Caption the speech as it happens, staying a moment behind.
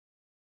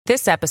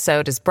This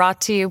episode is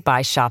brought to you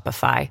by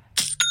Shopify.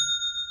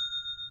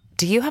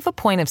 Do you have a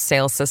point of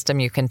sale system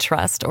you can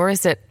trust, or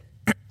is it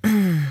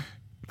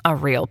a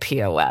real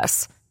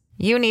POS?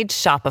 You need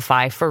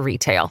Shopify for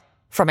retail.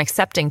 From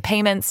accepting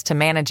payments to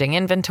managing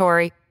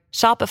inventory,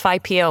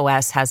 Shopify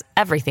POS has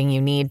everything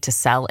you need to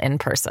sell in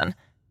person.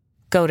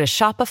 Go to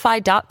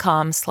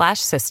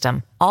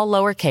shopify.com/system, all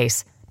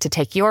lowercase, to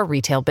take your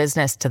retail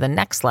business to the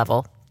next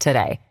level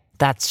today.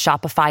 That's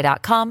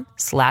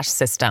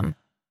shopify.com/system.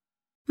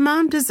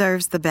 Mom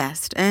deserves the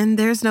best, and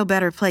there's no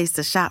better place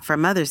to shop for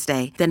Mother's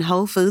Day than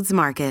Whole Foods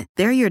Market.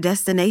 They're your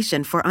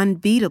destination for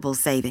unbeatable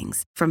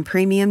savings, from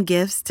premium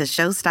gifts to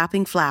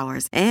show-stopping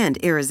flowers and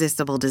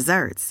irresistible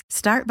desserts.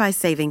 Start by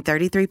saving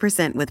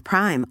 33% with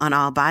Prime on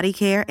all body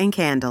care and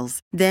candles.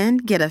 Then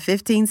get a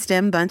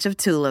 15-stem bunch of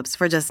tulips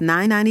for just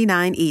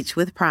 $9.99 each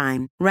with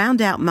Prime.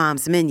 Round out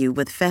Mom's menu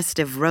with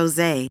festive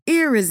rosé,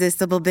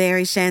 irresistible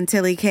berry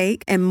chantilly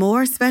cake, and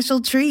more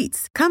special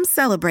treats. Come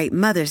celebrate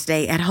Mother's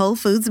Day at Whole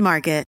Foods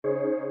Market.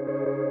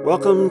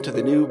 Welcome to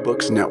the New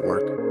Books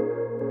Network.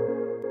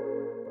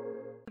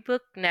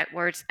 Book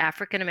Network's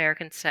African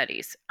American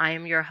Studies. I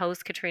am your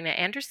host, Katrina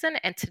Anderson,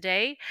 and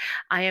today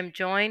I am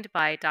joined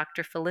by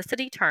Dr.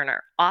 Felicity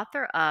Turner,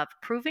 author of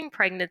Proving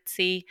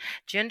Pregnancy,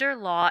 Gender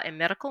Law and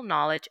Medical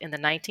Knowledge in the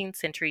 19th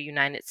Century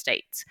United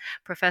States.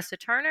 Professor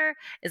Turner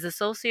is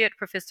Associate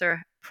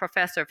Professor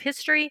of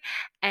History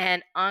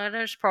and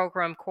Honors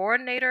Program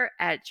Coordinator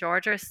at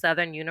Georgia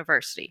Southern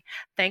University.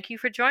 Thank you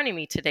for joining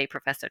me today,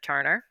 Professor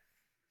Turner.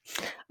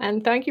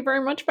 And thank you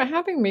very much for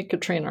having me,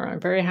 Katrina.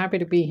 I'm very happy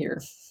to be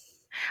here.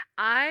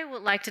 I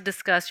would like to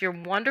discuss your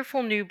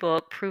wonderful new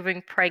book,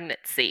 Proving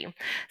Pregnancy.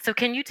 So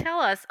can you tell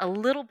us a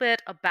little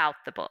bit about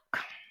the book?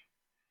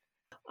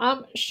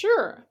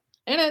 Sure.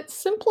 In its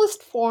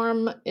simplest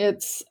form,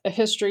 it's a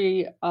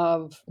history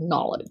of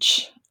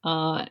knowledge.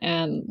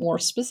 And more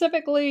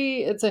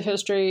specifically, it's a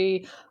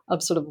history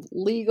of sort of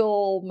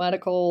legal,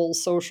 medical,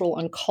 social,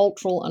 and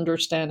cultural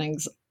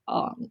understandings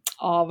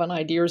of and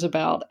ideas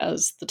about,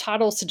 as the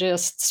title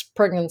suggests,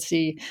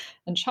 pregnancy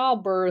and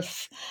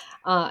childbirth,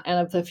 and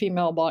of the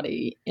female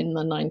body in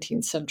the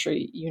 19th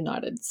century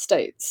United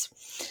States.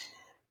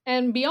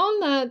 And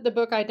beyond that, the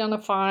book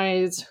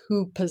identifies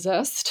who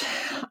possessed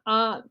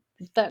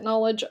that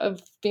knowledge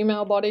of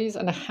female bodies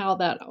and how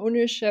that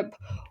ownership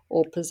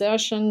or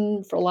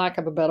possession, for lack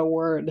of a better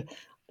word,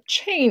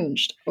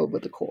 changed over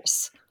the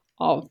course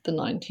of the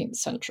 19th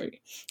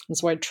century. And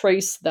so I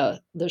trace the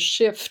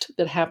shift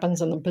that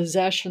happens in the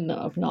possession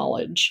of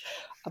knowledge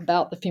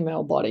about the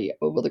female body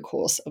over the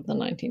course of the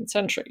 19th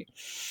century.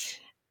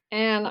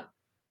 And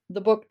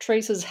the book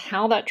traces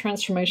how that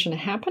transformation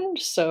happened.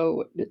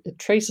 So it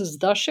traces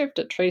the shift,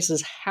 it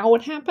traces how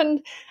it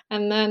happened,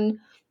 and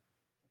then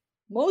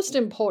most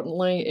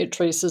importantly, it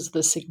traces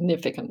the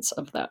significance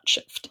of that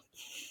shift.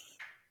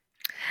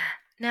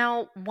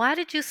 Now, why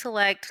did you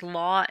select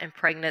law and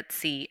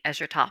pregnancy as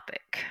your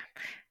topic?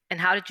 And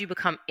how did you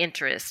become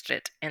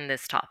interested in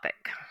this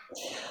topic?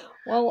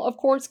 Well, of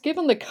course,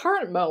 given the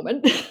current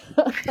moment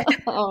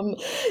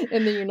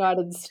in the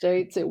United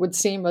States, it would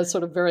seem a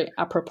sort of very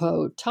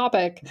apropos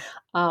topic.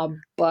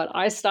 But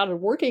I started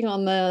working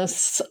on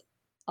this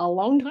a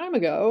long time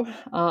ago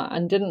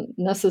and didn't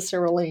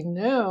necessarily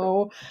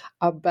know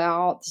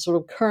about the sort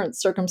of current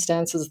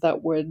circumstances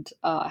that would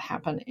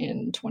happen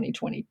in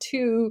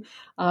 2022,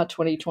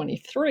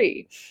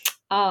 2023.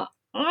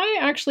 I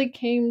actually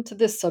came to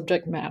this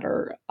subject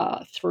matter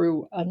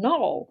through a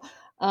novel,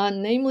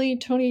 namely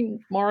Toni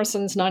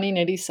Morrison's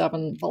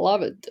 1987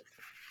 Beloved.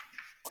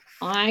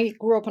 I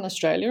grew up in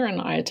Australia and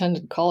I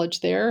attended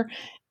college there.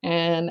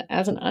 And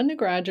as an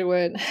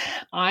undergraduate,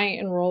 I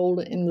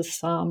enrolled in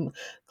some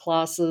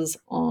classes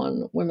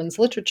on women's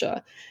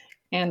literature.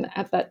 And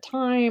at that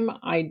time,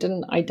 I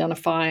didn't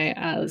identify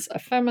as a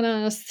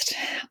feminist.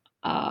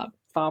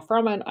 Far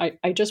from it.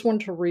 I just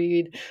wanted to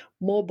read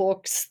more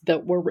books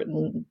that were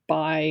written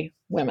by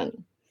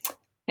women.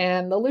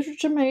 And the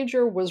literature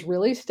major was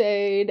really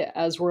staid,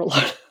 as were a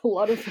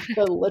lot of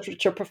the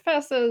literature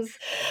professors.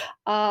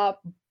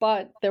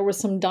 But there were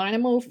some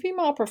dynamo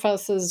female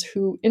professors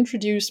who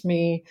introduced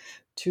me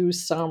to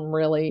some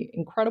really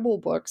incredible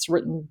books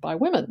written by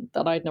women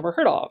that I'd never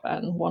heard of.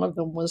 And one of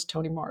them was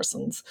Toni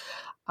Morrison's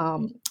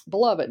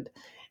Beloved.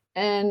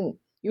 And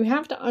you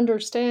have to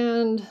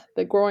understand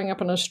that growing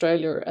up in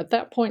Australia at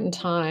that point in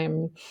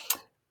time,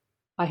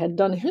 I had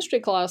done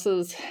history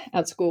classes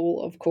at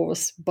school, of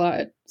course,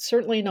 but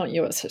certainly not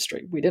U.S.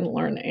 history. We didn't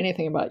learn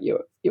anything about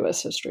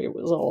U.S. history. It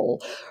was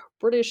all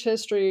British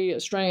history,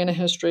 Australian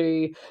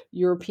history,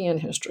 European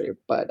history,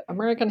 but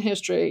American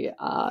history,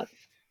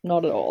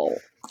 not at all.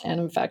 And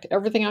in fact,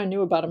 everything I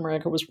knew about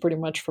America was pretty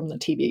much from the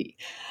TV.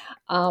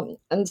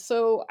 And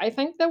so I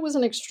think there was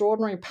an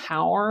extraordinary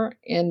power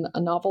in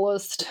a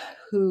novelist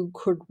who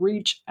could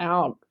reach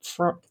out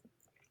from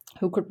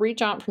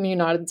the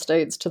United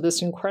States to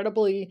this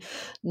incredibly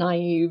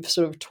naive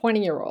sort of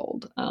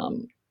 20-year-old.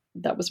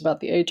 That was about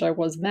the age I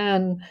was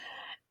then,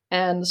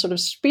 and sort of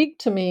speak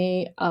to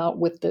me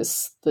with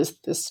this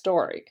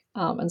story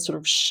and sort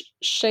of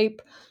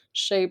shape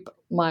shape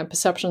my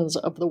perceptions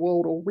of the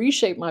world or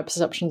reshape my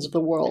perceptions of the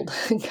world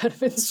and kind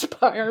of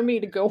inspire me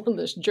to go on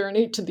this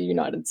journey to the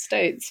United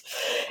States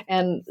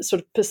and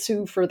sort of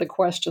pursue further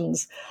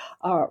questions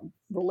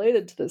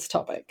related to this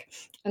topic.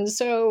 And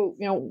so,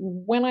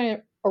 when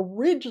I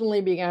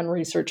originally began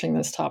researching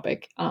this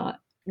topic,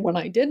 when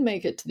I did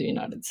make it to the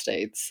United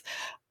States,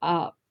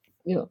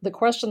 the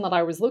question that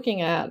I was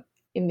looking at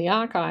in the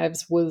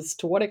archives was,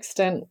 to what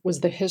extent was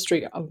the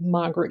history of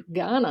Margaret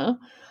Garner,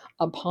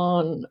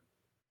 upon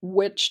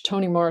which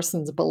Toni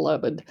Morrison's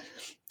Beloved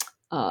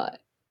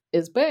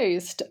is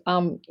based,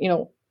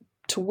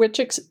 to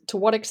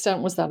what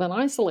extent was that an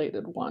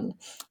isolated one?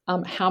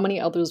 How many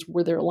others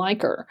were there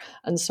like her?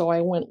 And so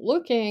I went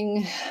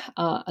looking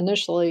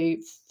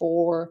initially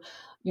for,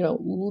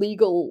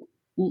 legal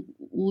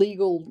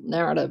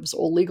narratives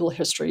or legal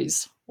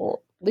histories or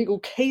legal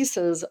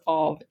cases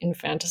of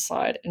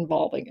infanticide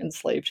involving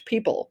enslaved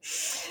people.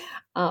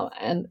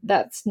 And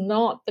that's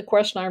not the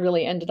question I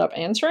really ended up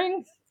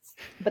answering,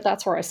 but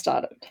that's where I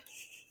started.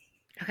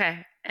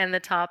 Okay. And the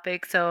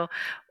topic, so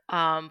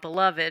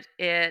Beloved,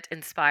 it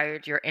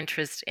inspired your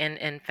interest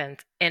in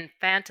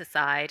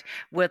infanticide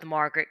with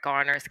Margaret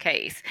Garner's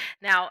case.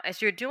 Now,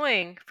 as you're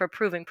doing for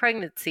Proving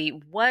Pregnancy,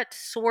 what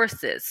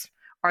sources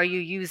are you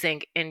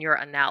using in your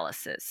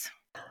analysis?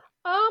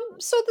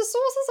 So the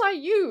sources I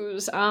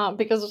use,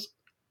 because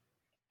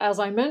as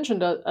I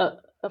mentioned,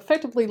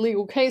 effectively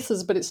legal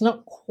cases, but it's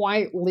not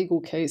quite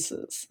legal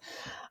cases.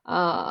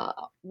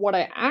 What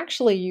I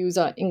actually use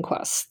are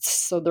inquests.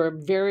 So they're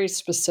a very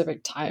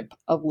specific type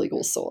of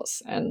legal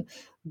source. And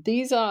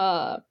these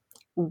are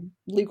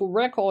legal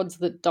records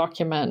that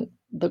document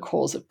the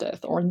cause of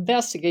death or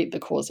investigate the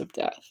cause of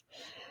death.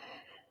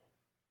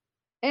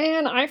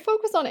 And I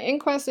focus on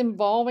inquests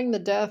involving the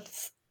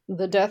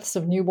deaths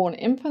of newborn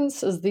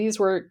infants, as these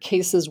were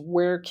cases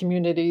where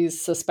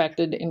communities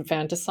suspected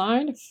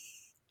infanticide.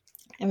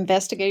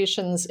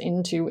 Investigations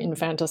into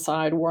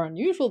infanticide were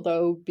unusual,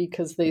 though,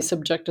 because they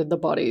subjected the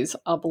bodies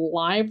of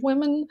live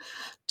women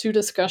to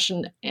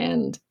discussion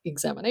and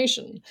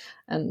examination.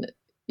 And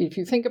if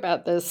you think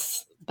about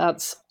this,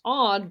 that's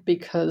odd,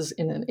 because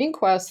in an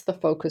inquest, the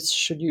focus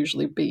should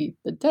usually be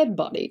the dead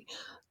body,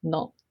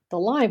 not the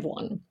live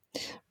one.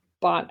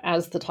 But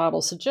as the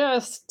title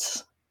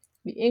suggests,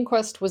 the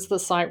inquest was the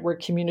site where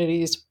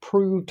communities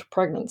proved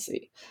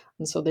pregnancy.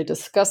 And so they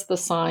discussed the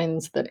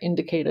signs that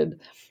indicated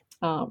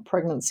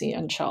pregnancy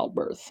and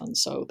childbirth. And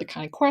so the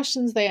kind of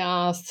questions they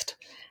asked: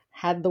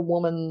 had the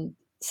woman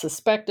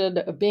suspected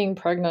of being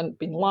pregnant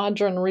been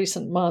larger in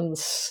recent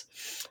months?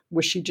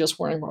 Was she just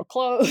wearing more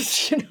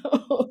clothes?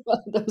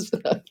 Those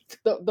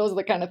are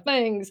the kind of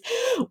things.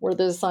 Where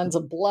there's signs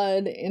of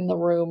blood in the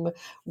room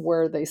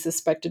where they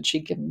suspected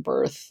she'd given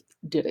birth?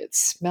 Did it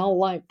smell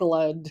like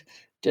blood?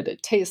 Did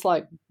it taste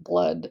like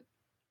blood?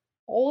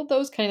 All of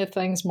those kind of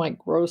things might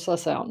gross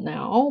us out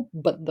now,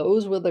 but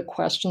those were the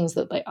questions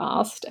that they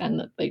asked and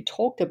that they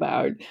talked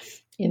about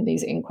in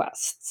these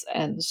inquests.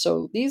 And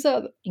so these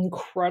are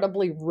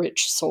incredibly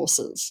rich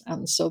sources.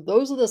 And so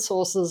those are the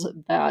sources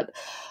that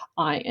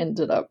I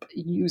ended up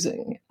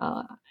using.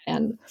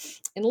 And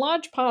in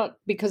large part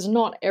because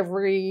not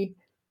every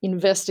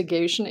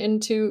investigation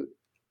into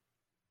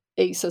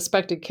a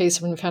suspected case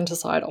of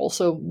infanticide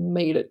also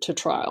made it to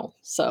trial.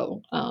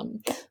 So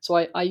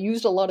I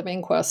used a lot of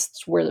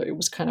inquests where it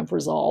was kind of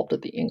resolved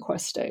at the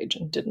inquest stage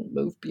and didn't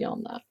move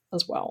beyond that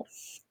as well.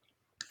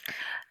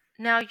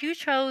 Now, you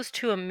chose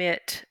to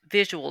omit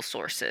visual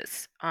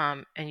sources,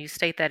 and you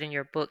state that in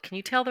your book. Can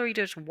you tell the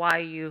readers why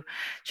you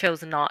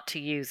chose not to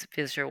use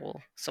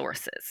visual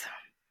sources?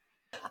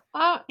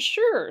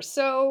 Sure.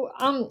 So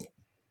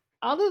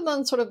other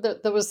than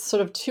there was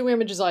sort of two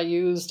images I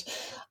used,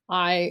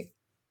 I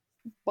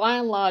by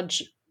and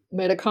large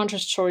made a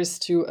conscious choice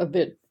to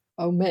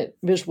omit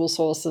visual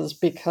sources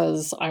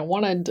because I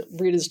wanted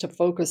readers to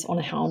focus on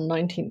how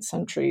 19th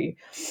century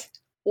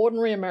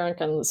ordinary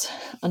Americans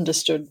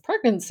understood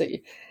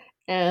pregnancy.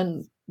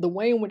 And the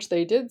way in which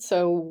they did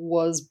so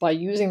was by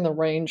using the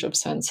range of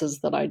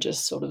senses that I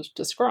just sort of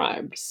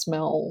described: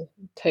 smell,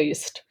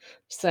 taste,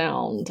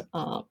 sound.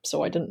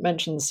 So I didn't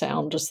mention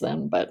sound just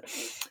then, but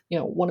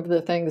one of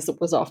the things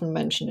that was often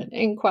mentioned in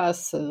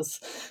inquests is,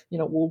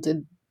 well,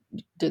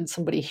 did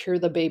somebody hear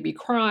the baby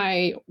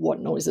cry? What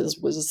noises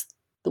was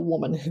the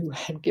woman who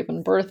had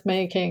given birth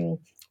making,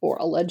 or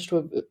alleged to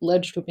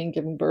have been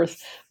given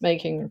birth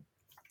making?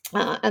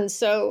 And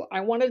so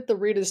I wanted the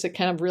readers to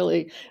kind of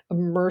really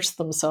immerse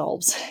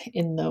themselves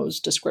in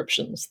those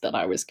descriptions that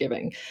I was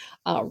giving,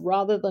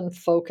 rather than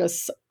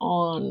focus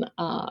on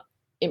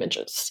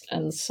images.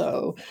 And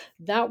so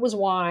that was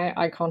why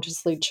I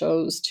consciously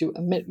chose to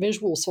omit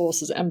visual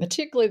sources, and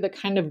particularly the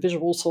kind of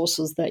visual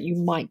sources that you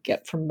might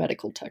get from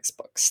medical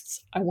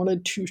textbooks. I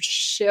wanted to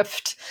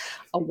shift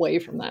away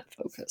from that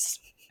focus.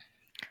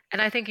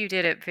 And I think you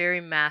did it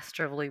very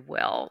masterfully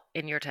well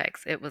in your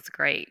text. It was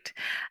great.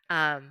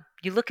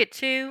 You look at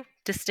two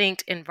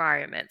distinct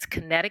environments,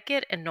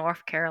 Connecticut and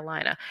North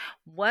Carolina.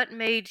 What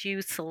made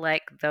you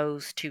select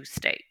those two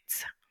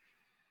states?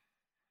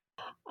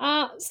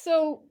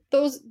 So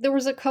there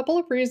was a couple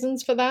of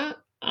reasons for that.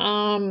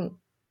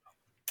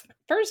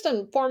 First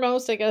and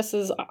foremost, I guess,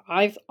 is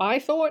I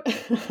thought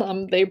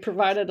they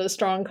provided a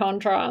strong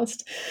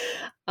contrast.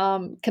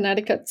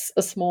 Connecticut's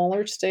a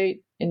smaller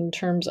state in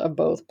terms of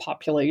both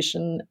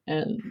population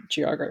and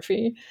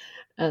geography,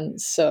 and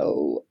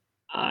so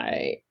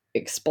I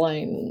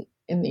explain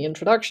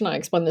I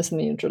explain this in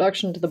the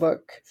introduction to the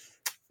book.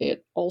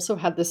 It also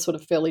had this sort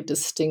of fairly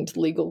distinct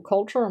legal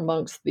culture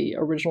amongst the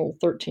original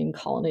 13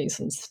 colonies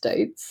and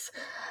states.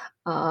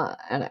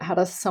 And it had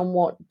a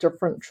somewhat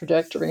different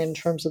trajectory in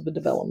terms of the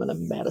development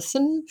of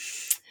medicine.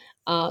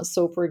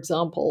 So, for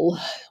example,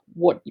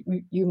 what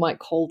you might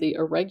call the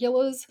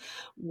irregulars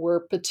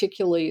were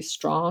particularly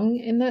strong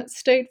in that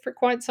state for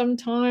quite some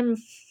time.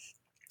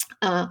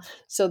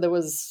 So there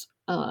was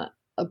a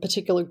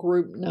particular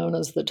group known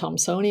as the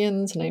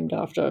Thomsonians, named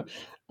after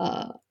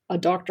a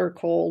doctor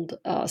called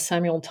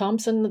Samuel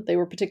Thomson. They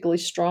were particularly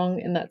strong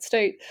in that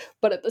state.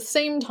 But at the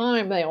same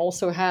time, they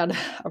also had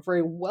a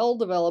very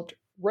well-developed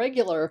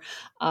regular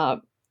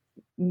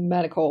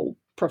medical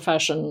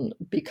profession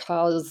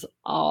because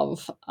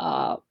of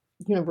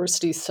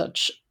universities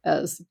such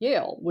as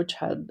Yale, which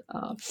had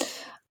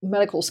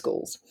medical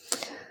schools.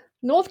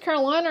 North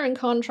Carolina, in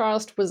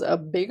contrast, was a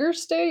bigger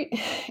state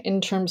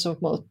in terms of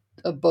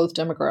both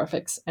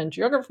demographics and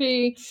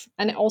geography,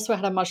 and it also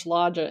had a much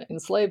larger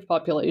enslaved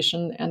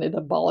population, and it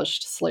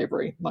abolished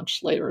slavery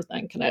much later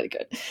than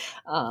Connecticut.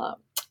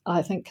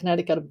 I think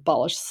Connecticut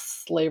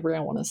abolished slavery,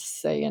 I want to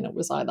say, and it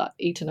was either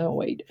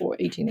 1808 or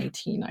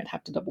 1818. I'd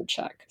have to double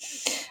check.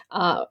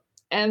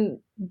 And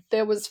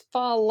there was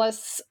far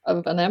less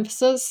of an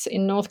emphasis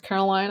in North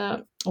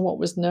Carolina on what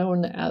was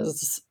known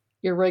as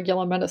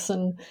irregular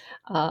medicine.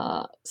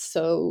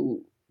 So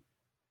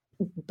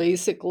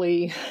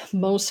basically,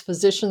 most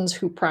physicians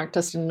who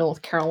practiced in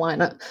North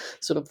Carolina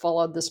sort of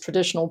followed this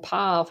traditional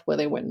path where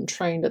they went and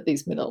trained at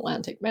these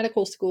mid-Atlantic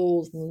medical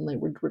schools, and then they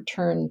would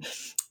return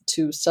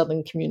to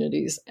southern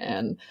communities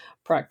and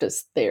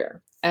practice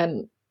there.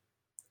 And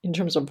in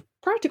terms of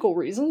practical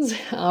reasons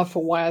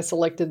for why I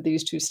selected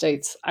these two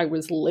states, I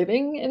was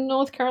living in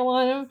North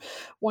Carolina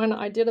when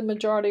I did a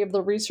majority of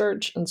the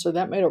research, and so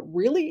that made it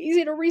really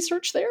easy to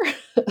research there.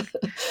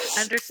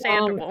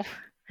 Understandable.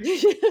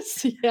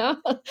 Yes, yeah.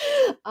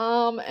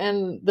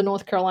 And the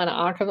North Carolina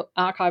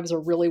archives are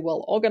really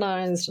well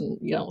organized, and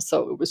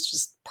so it was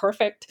just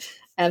perfect.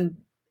 And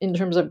in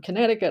terms of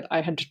Connecticut,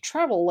 I had to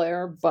travel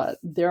there, but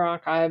their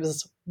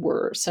archives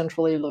were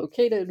centrally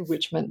located,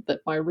 which meant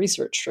that my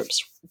research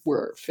trips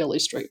were fairly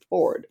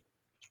straightforward.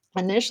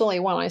 Initially,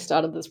 when I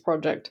started this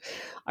project,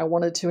 I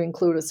wanted to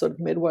include a sort of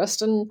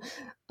Midwestern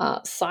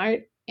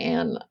site,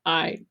 and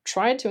I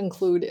tried to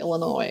include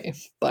Illinois,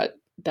 but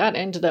that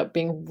ended up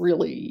being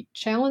really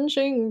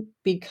challenging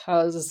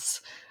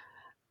because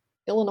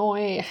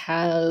Illinois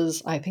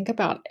has, I think,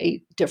 about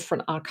 8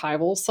 different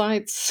archival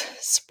sites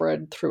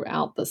spread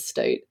throughout the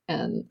state,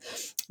 and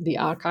the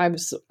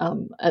archives,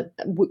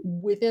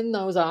 within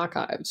those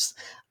archives,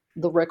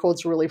 the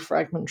record's really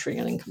fragmentary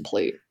and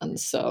incomplete, and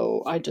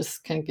so I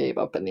just kind of gave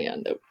up in the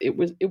end. It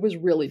was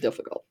really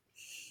difficult.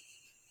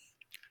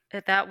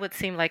 That would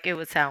seem like it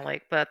would sound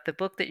like, but the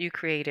book that you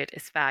created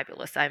is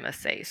fabulous, I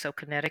must say. So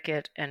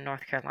Connecticut and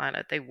North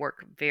Carolina, they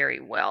work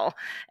very well.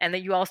 And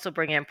then you also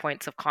bring in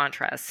points of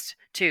contrast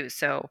too.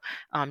 So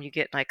you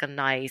get like a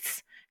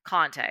nice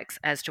context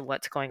as to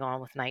what's going on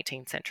with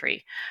 19th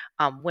century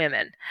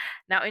women.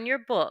 Now, in your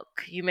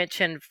book, you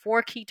mentioned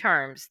 4 key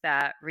terms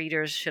that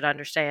readers should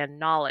understand: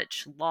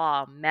 knowledge,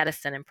 law,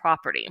 medicine, and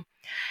property.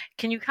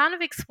 Can you kind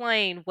of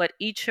explain what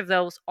each of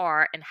those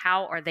are and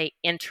how are they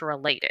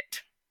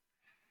interrelated?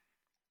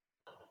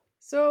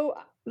 So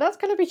that's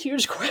kind of a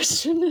huge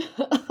question.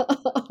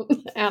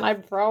 And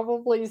I'd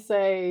probably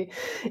say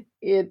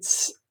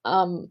it's,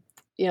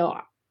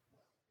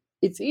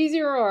 it's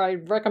easier, or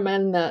I'd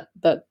recommend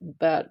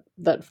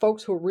that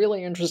folks who are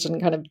really interested in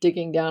kind of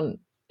digging down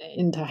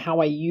into how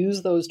I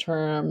use those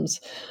terms,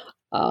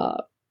 go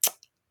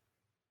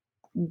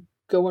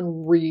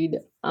and read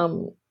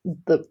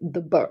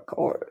the book,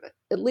 or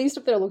at least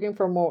if they're looking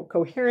for a more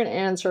coherent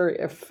answer,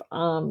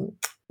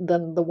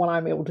 than the one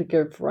I'm able to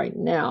give right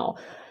now.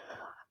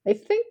 I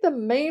think the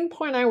main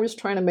point I was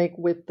trying to make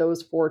with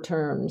those 4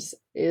 terms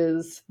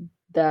is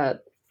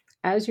that,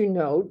 as you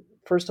know,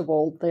 first of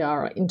all, they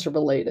are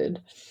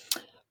interrelated.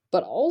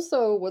 But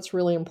also, what's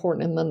really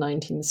important in the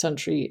 19th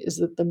century is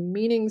that the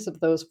meanings of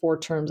those 4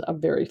 terms are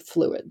very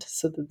fluid,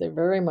 so that they're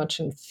very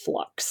much in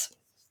flux.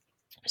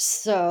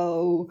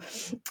 So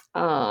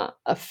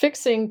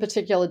affixing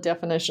particular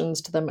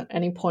definitions to them at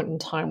any point in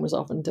time was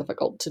often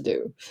difficult to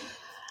do.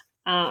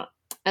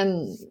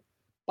 And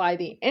by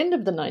the end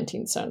of the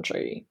 19th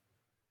century,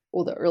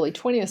 or the early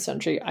 20th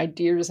century,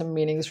 ideas and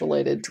meanings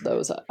related to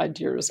those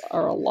ideas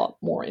are a lot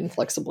more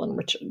inflexible and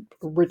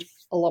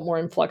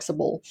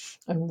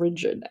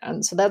rigid.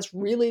 And so that's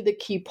really the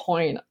key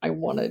point I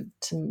wanted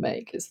to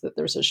make, is that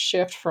there's a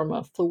shift from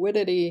a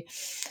fluidity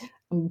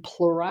and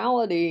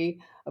plurality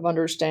of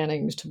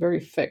understandings to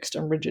very fixed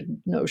and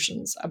rigid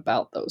notions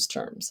about those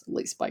terms, at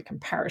least by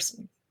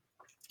comparison.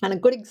 And a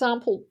good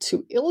example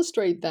to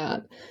illustrate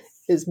that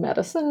is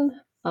medicine.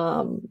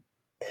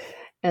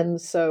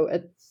 And so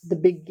at the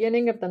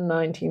beginning of the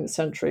 19th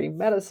century,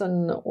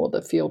 medicine, or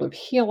the field of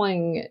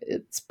healing,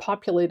 it's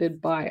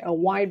populated by a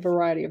wide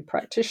variety of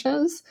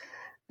practitioners.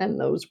 And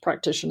those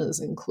practitioners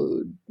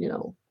include,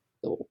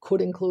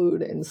 could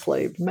include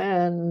enslaved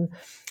men,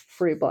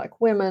 free Black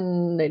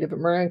women, Native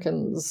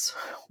Americans,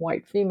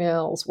 white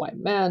females, white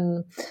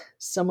men.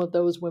 Some of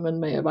those women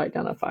may have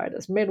identified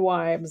as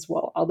midwives,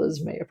 while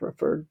others may have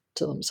referred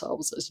to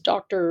themselves as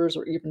doctors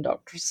or even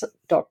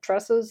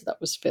doctresses.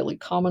 That was fairly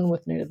common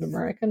with Native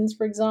Americans,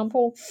 for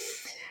example.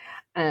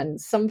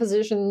 And some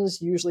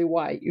physicians, usually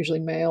white, usually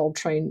male,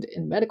 trained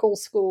in medical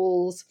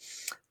schools,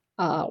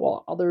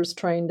 while others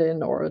trained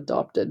in or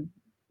adopted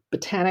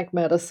botanic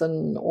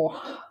medicine or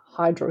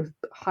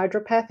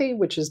hydropathy,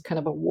 which is kind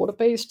of a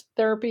water-based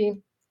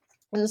therapy.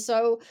 And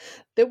so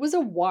there was a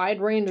wide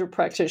range of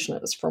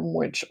practitioners from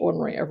which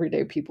ordinary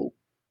everyday people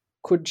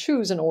could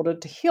choose in order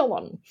to heal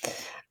them.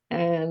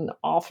 And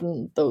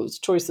often those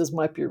choices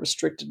might be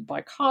restricted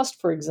by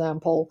cost, for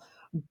example,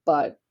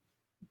 but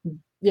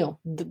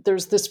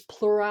there's this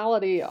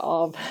plurality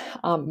of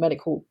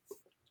medical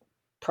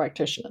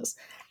practitioners.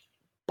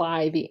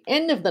 By the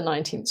end of the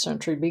 19th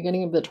century,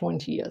 beginning of the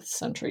 20th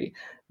century,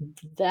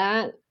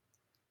 that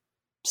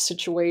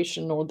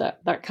situation or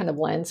that kind of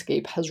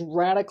landscape has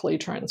radically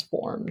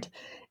transformed,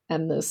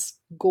 and this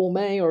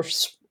gourmet or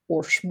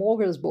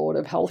smorgasbord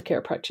of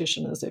healthcare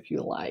practitioners, if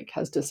you like,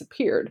 has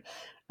disappeared,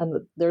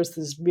 and there's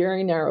this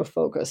very narrow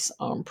focus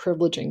on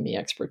privileging the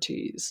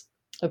expertise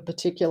of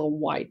particular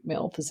white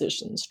male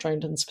physicians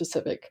trained in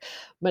specific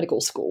medical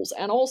schools,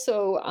 and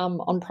also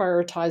on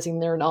prioritizing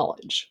their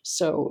knowledge.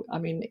 So,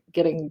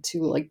 getting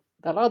to like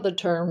that other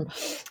term,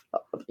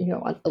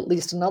 at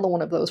least another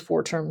one of those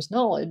four terms,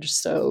 knowledge.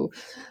 So,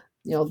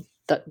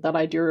 that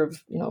idea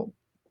of,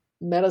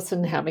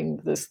 medicine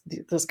having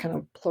this kind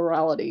of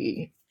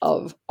plurality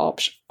of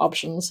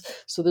options.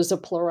 So there's a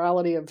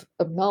plurality of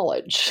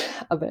knowledge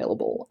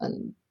available,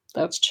 and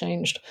that's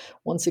changed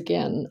once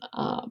again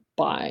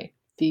by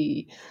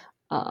the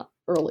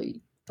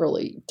early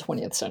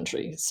 20th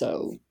century.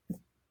 So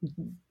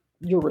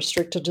you're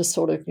restricted to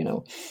sort of,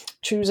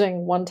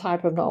 choosing one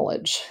type of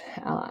knowledge,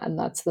 and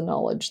that's the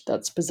knowledge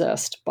that's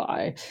possessed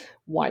by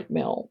white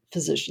male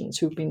physicians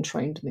who've been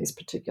trained in these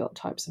particular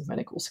types of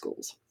medical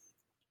schools.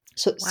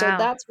 So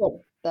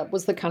that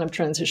was the kind of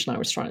transition I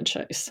was trying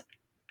to chase.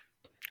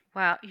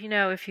 Wow.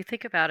 If you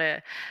think about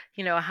it,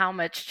 how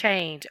much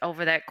change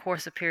over that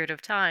course of period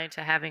of time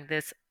to having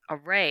this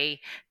array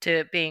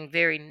to being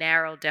very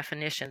narrow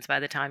definitions by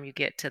the time you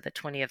get to the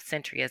 20th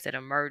century as it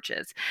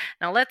emerges.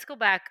 Now, let's go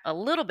back a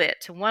little bit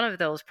to one of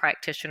those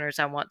practitioners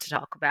I want to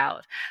talk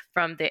about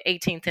from the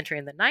 18th century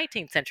and the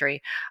 19th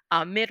century,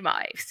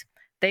 midwives.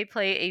 They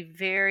play a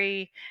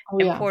very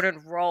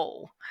important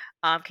role.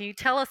 Can you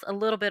tell us a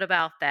little bit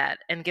about that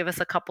and give us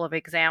a couple of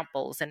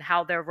examples and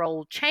how their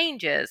role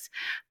changes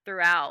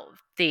throughout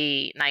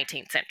the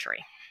 19th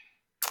century?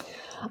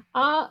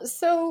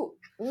 So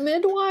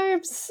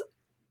midwives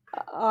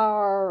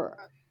are,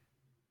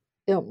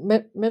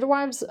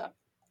 midwives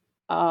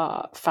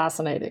are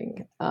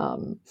fascinating.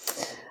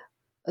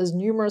 As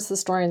numerous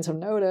historians have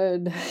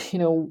noted,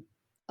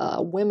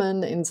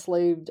 women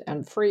enslaved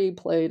and free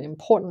played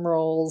important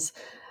roles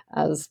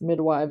as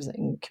midwives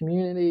in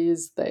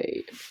communities.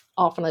 They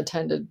often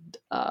attended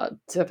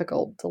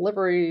difficult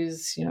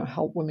deliveries,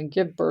 helped women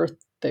give birth.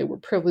 They were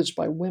privileged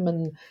by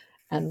women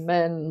and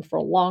men for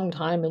a long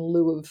time in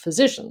lieu of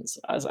physicians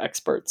as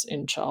experts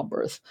in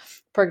childbirth,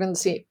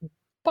 pregnancy,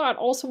 but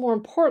also more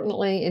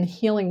importantly in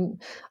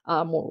healing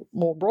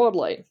more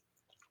broadly.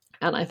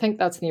 And I think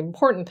that's the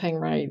important thing,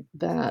 right?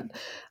 That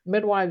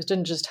midwives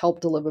didn't just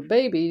help deliver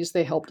babies,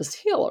 they helped as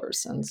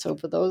healers. And so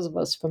for those of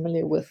us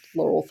familiar with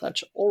Laurel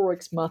Thatcher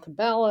Ulrich's Martha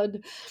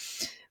Ballard,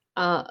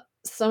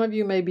 some of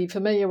you may be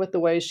familiar with the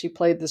way she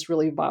played this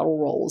really vital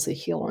role as a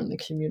healer in the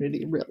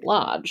community writ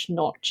large,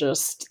 not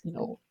just,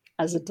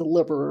 as a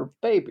deliverer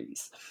of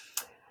babies.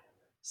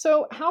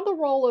 So how the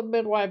role of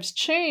midwives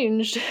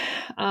changed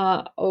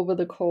over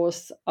the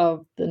course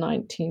of the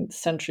 19th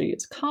century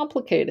is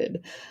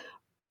complicated.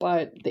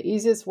 But the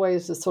easiest way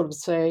is to sort of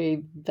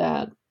say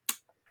that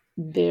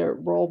their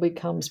role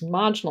becomes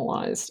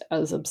marginalized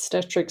as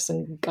obstetrics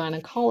and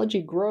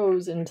gynecology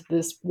grows into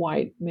this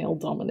white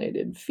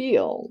male-dominated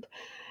field.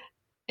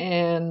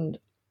 And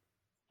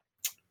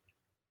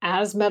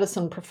as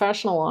medicine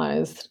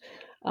professionalized,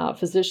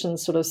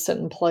 physicians sort of set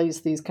in place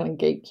these kind of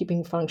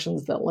gatekeeping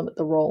functions that limit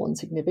the role and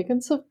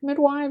significance of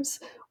midwives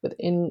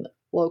within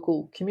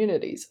local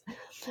communities.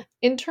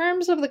 In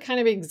terms of the kind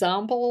of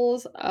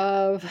examples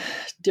of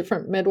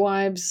different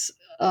midwives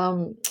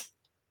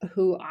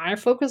who I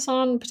focus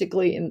on,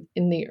 particularly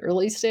in the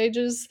early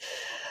stages,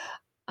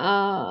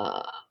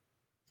 one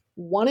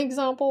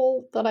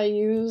example that I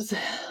use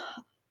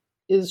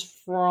is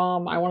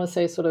from, I want to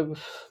say, sort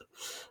of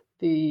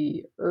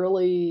the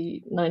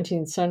early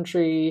 19th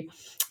century,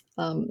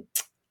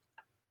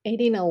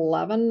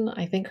 1811.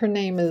 I think her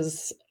name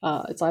is,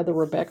 it's either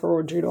Rebecca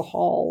or Judah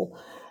Hall.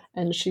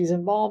 and she's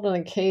involved in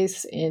a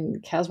case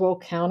in Caswell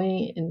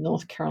County in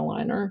North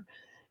Carolina,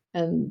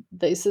 and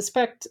they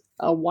suspect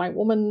a white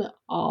woman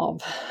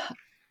of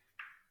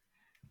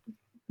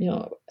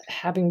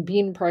having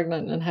been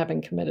pregnant and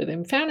having committed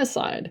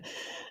infanticide.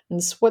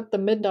 And so what the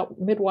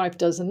midwife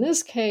does in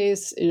this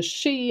case is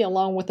she,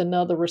 along with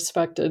another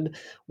respected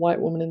white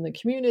woman in the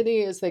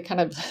community, as they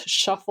kind of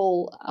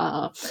shuffle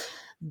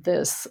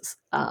this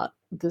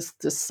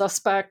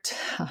suspect,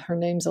 her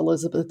name's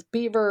Elizabeth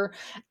Beaver,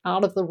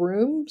 out of the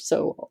room,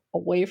 so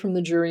away from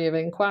the jury of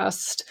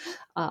inquest,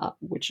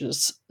 which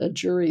is a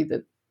jury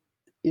that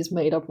is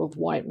made up of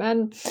white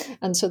men.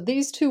 And so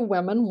these two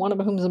women, one of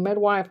whom is a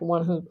midwife and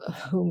one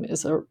whom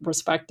is a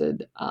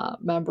respected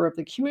member of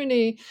the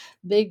community,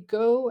 they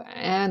go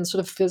and sort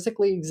of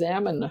physically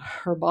examine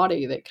her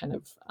body. They kind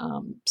of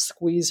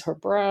squeeze her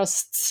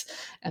breasts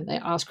and they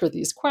ask her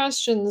these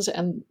questions.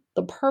 And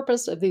the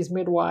purpose of these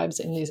midwives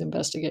in these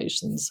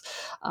investigations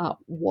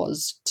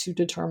was to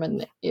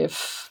determine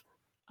if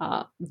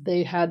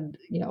they had,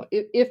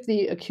 if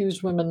the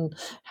accused women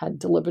had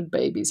delivered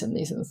babies in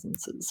these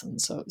instances. And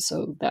so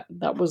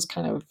that was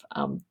kind of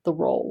the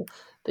role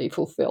they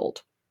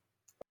fulfilled.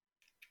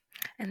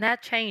 And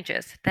that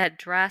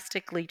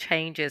drastically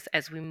changes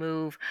as we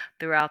move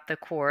throughout the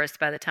course.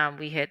 By the time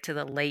we hit to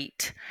the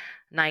late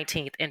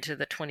 19th into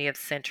the 20th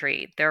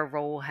century, their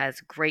role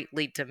has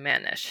greatly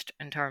diminished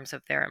in terms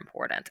of their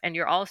importance. And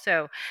you're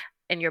also,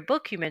 in your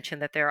book, you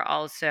mentioned that there are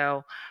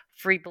also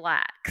free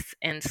Blacks,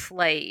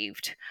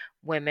 enslaved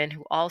women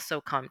who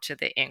also come to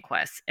the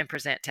inquest and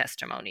present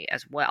testimony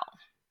as well.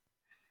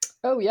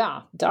 Oh,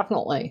 yeah,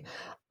 definitely.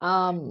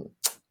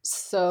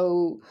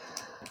 So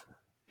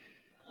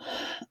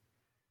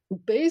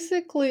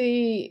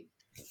basically,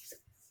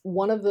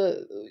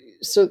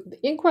 the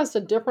inquests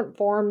are different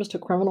forms to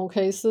criminal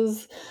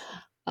cases.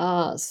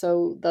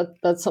 So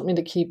that's something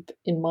to keep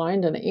in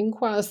mind. An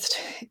inquest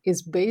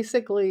is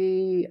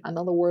basically,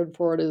 another word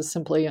for it is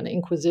simply an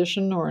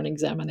inquisition or an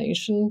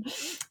examination.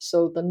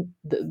 So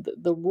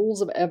the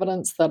rules of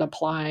evidence that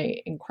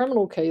apply in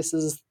criminal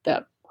cases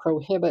that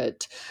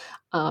prohibit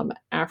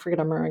African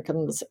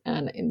Americans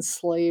and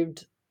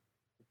enslaved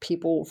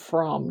people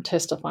from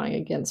testifying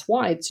against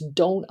whites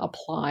don't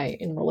apply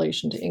in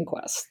relation to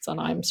inquests.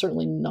 And I'm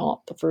certainly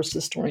not the first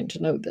historian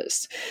to know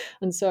this.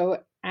 And so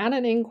at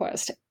an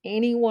inquest,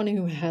 anyone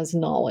who has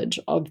knowledge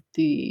of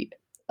the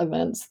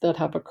events that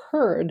have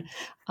occurred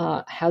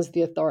has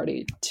the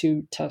authority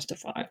to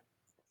testify.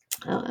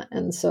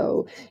 And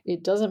so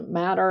it doesn't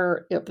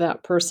matter if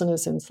that person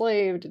is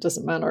enslaved. It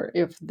doesn't matter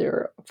if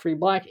they're free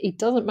Black. It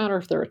doesn't matter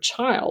if they're a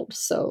child.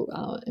 So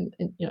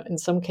in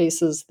some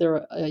cases,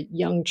 they're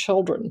young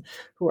children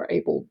who are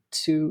able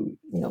to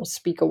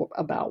speak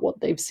about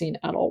what they've seen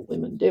adult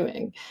women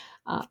doing.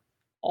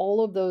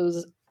 All of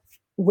those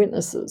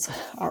witnesses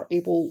are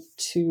able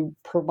to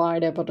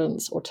provide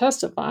evidence or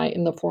testify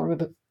in the form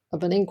of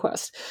an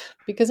inquest,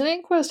 because an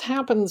inquest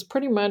happens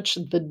pretty much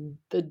the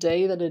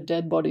day that a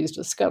dead body is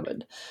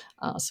discovered.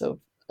 So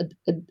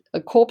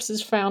a corpse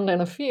is found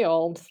in a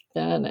field,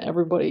 then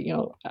everybody,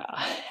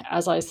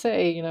 as I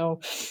say,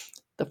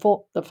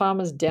 the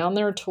farmers down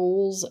their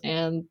tools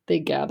and they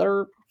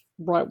gather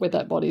right where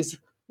that body's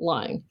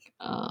lying,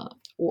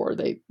 or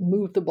they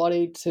move the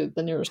body to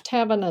the nearest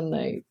tavern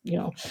and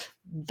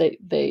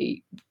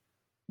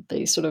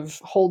they sort of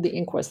hold the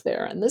inquest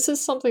there. And this is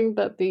something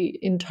that the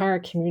entire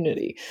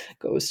community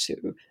goes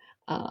to.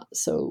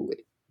 So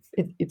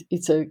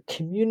it's a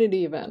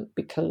community event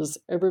because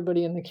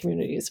everybody in the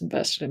community is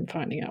invested in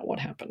finding out what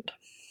happened.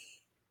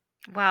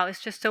 Wow,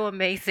 it's just so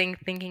amazing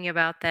thinking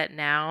about that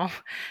now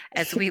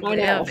as we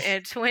live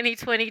in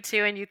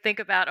 2022 and you think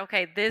about,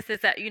 okay, this is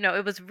that,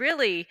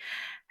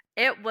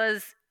 it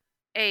was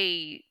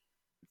a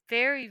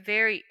very,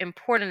 very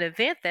important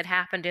event that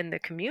happened in the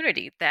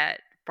community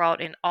that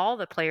brought in all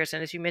the players.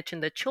 And as you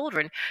mentioned, the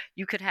children,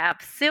 you could have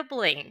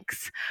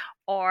siblings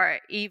or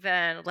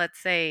even, let's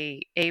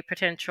say, a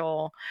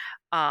potential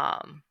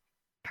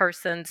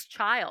person's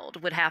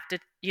child would have to,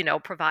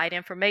 provide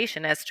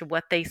information as to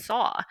what they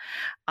saw.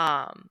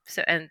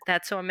 And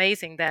that's so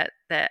amazing that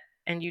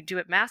and you do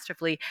it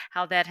masterfully,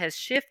 how that has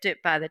shifted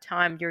by the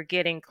time you're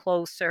getting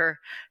closer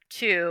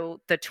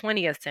to the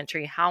 20th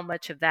century, how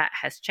much of that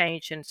has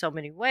changed in so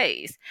many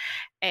ways.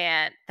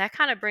 And that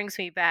kind of brings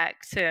me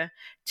back to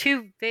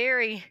two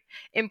very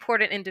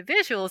important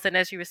individuals. And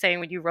as you were saying,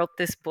 when you wrote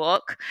this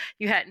book,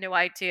 you had no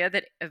idea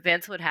that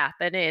events would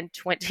happen in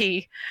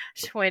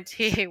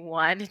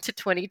 2021 to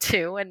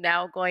 22 and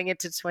now going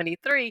into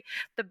 23,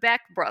 the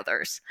Beck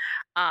brothers.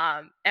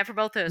 And for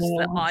both of us,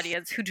 the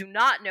audience who do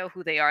not know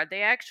who they are,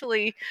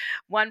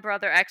 one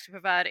brother actually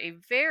provided a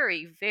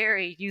very,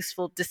 very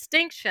useful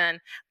distinction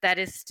that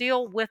is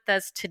still with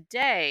us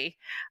today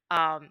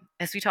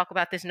as we talk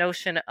about this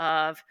notion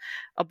of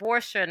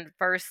abortion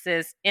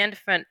versus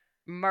infant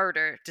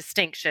murder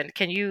distinction.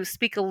 Can you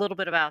speak a little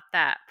bit about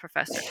that,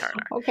 Professor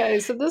Turner? Okay,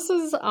 so this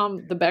is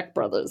the Beck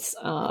brothers.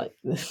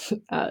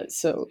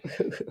 So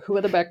who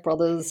are the Beck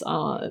brothers?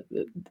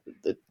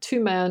 The two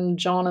men,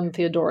 John and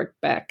Theodoric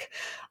Beck.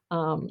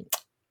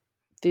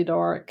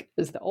 Theodoric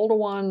is the older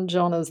one,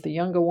 John is the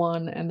younger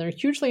one, and they're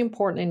hugely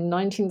important in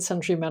 19th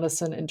century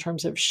medicine in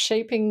terms of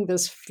shaping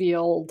this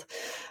field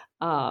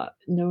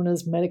known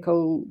as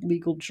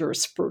medico-legal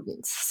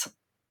jurisprudence.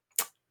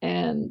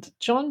 And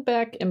John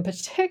Beck, in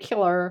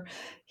particular,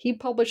 he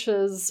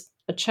publishes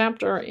a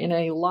chapter in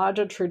a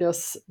larger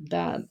treatise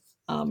that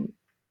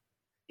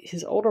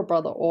his older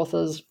brother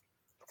authors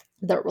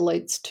that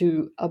relates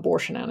to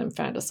abortion and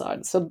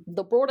infanticide. So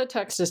the broader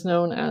text is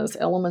known as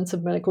Elements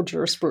of Medical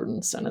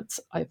Jurisprudence, and it's,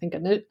 I think,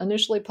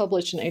 initially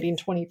published in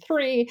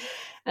 1823,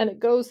 and it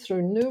goes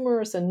through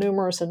numerous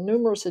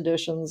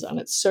editions, and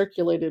it's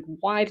circulated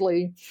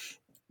widely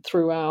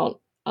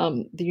throughout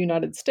the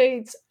United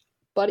States.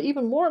 But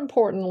even more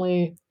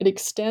importantly, it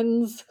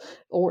extends,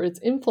 or its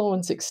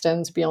influence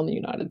extends beyond the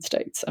United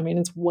States. I mean,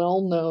 it's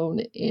well known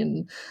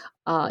in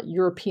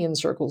European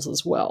circles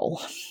as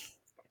well.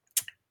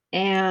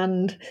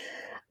 And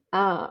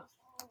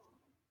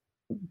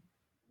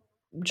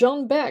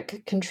John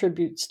Beck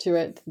contributes to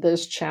it,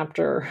 this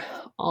chapter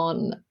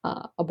on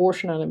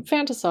abortion and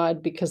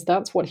infanticide, because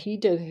that's what he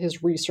did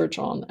his research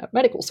on at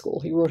medical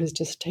school. He wrote his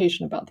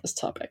dissertation about this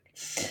topic.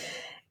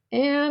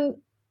 And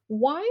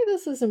why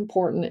this is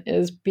important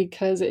is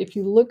because if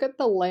you look at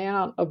the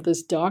layout of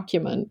this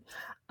document,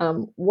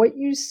 what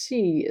you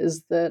see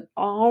is that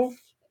of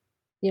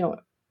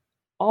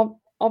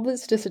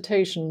this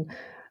dissertation,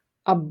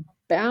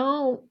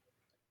 about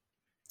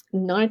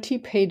 90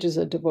 pages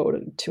are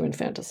devoted to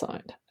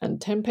infanticide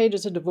and 10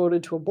 pages are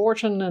devoted to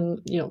abortion.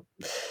 And,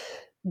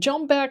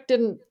 John Beck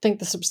didn't think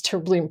this was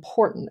terribly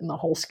important in the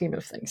whole scheme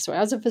of things. So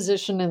as a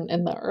physician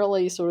in the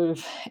early sort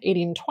of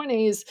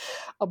 1820s,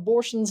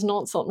 abortion's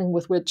not something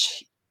with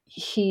which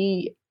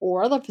he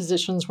or other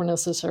physicians were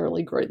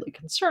necessarily greatly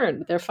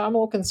concerned. They're far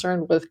more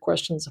concerned with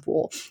questions of,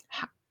 well,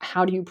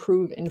 how do you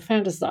prove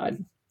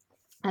infanticide?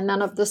 And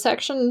then of the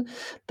section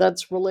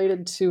that's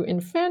related to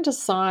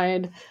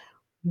infanticide,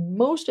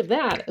 most of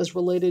that is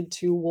related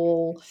to,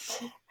 well,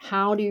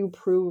 how do you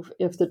prove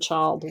if the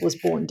child was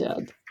born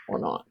dead or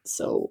not?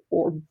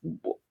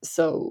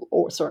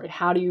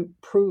 How do you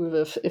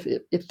prove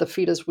if the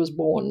fetus was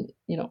born,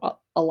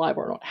 alive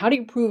or not? How do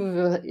you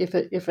prove if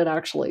it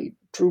actually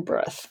drew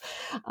breath?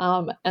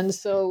 And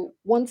so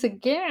once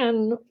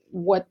again,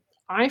 what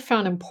I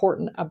found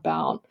important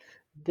about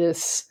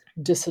this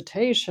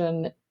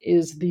dissertation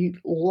is the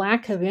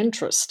lack of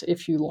interest,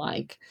 if you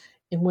like,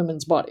 in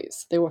women's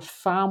bodies. They were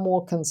far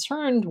more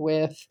concerned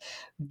with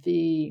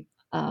the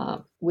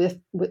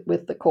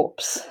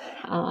corpse,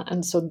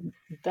 and so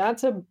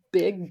that's a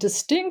big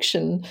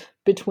distinction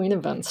between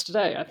events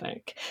today, I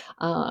think.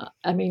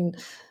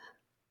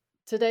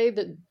 Today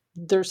that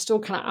they're still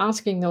kind of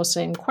asking those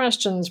same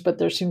questions, but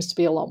there seems to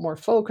be a lot more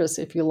focus,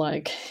 if you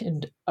like,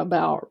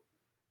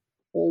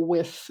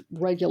 with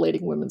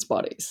regulating women's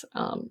bodies,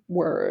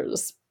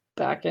 whereas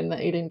back in the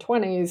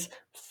 1820s,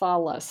 far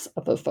less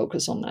of a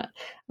focus on that.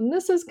 And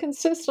this is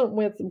consistent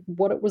with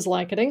what it was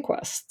like at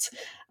inquests.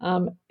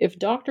 If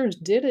doctors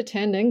did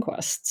attend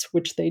inquests,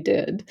 which they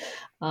did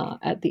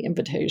at the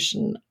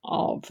invitation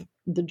of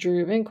the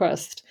jury of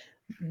inquest,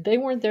 they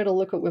weren't there to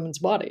look at women's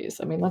bodies.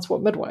 I mean, that's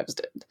what midwives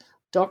did.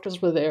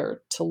 Doctors were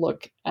there to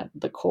look at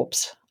the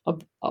corpse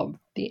of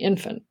the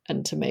infant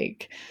and to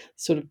make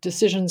sort of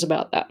decisions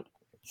about that.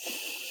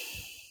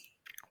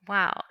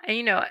 Wow.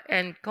 And,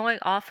 and going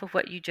off of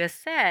what you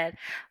just said,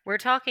 we're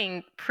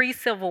talking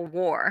pre-Civil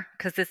War,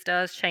 because this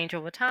does change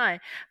over time,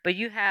 but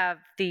you have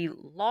the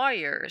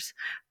lawyers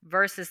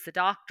versus the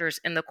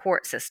doctors in the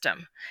court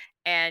system.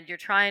 And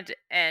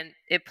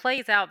it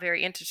plays out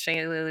very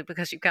interestingly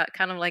because you've got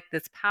kind of like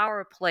this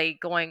power play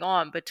going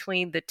on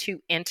between the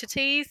two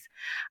entities.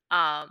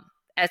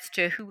 As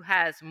to who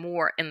has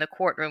more in the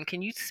courtroom.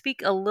 Can you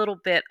speak a little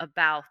bit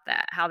about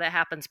that, how that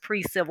happens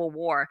pre-Civil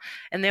War?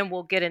 And then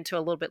we'll get into a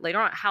little bit later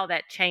on how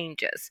that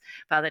changes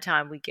by the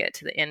time we get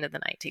to the end of the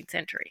 19th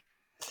century.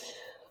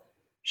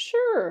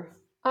 Sure.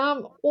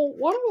 Well,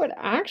 what I would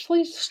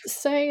actually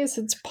say is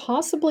it's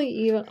possibly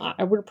even,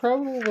 I would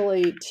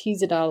probably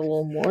tease it out a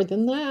little more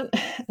than that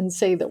and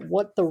say that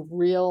what the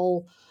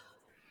real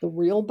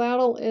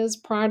battle is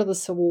prior to the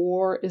Civil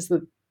War is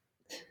that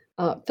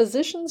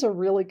physicians are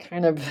really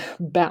kind of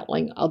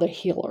battling other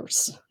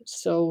healers.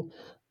 So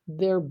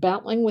they're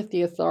battling with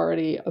the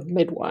authority of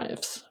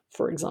midwives,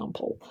 for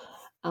example.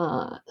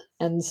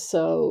 And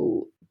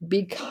so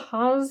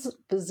because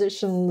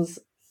physicians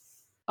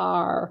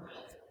are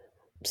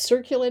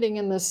circulating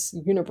in this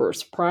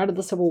universe prior to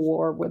the Civil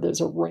War where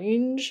there's a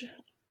range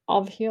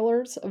of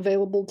healers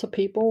available to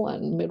people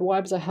and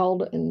midwives are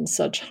held in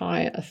such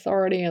high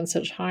authority and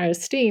such high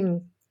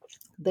esteem,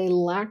 they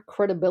lack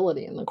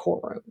credibility in the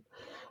courtroom.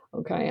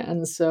 Okay,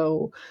 and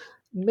so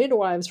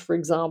midwives, for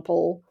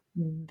example,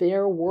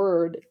 their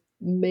word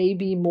may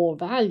be more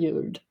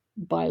valued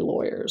by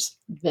lawyers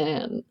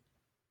than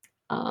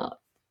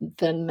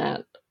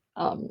that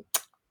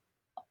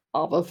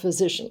of a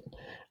physician.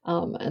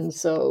 And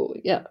so,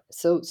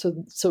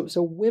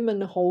 so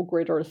women hold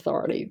greater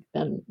authority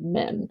than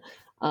men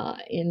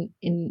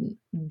in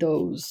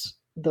those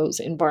those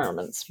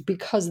environments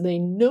because they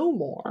know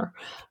more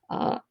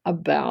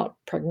about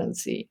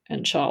pregnancy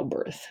and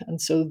childbirth.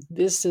 And so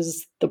this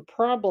is the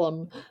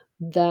problem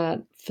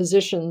that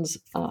physicians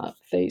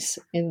face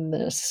in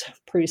this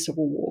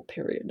pre-Civil War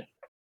period.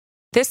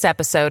 This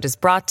episode is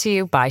brought to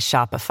you by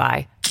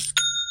Shopify.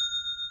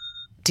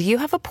 Do you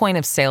have a point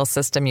of sale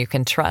system you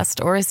can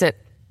trust, or is it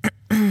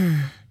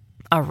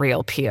a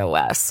real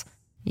POS?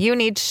 You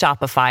need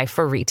Shopify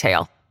for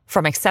retail.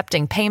 From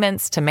accepting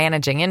payments to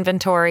managing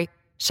inventory,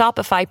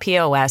 Shopify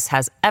POS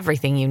has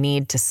everything you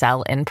need to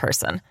sell in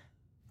person.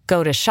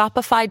 Go to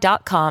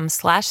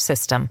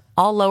shopify.com/system,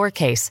 all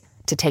lowercase,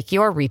 to take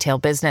your retail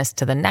business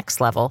to the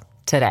next level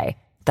today.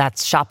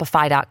 That's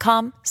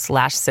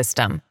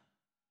shopify.com/system.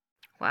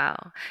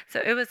 Wow.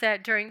 So it was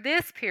that during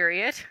this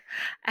period,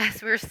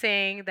 as we're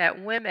seeing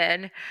that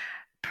women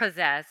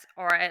possess,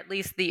 or at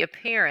least the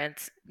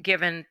appearance,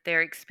 given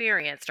their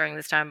experience during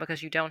this time,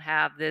 because you don't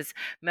have this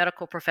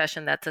medical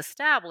profession that's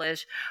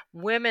established,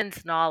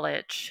 women's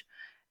knowledge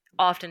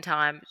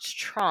oftentimes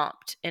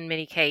trumped, in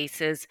many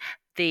cases,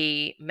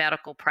 the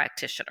medical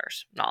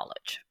practitioner's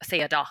knowledge,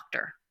 say a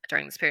doctor,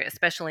 during this period,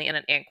 especially in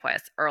an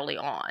inquest early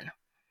on.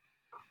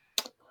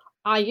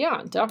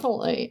 Yeah,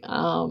 definitely.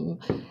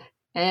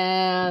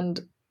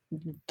 And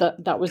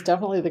that was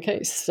definitely the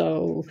case.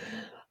 So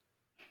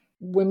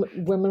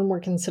women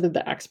were considered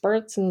the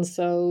experts, and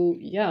so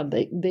yeah,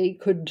 they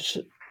could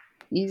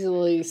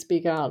easily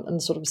speak out and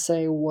sort of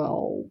say,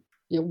 well,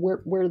 you know,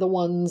 we're the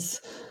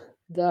ones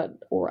that,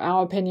 or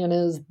our opinion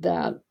is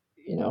that,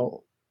 you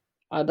know,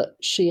 either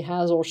she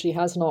has or she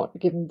has not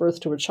given birth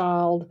to a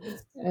child,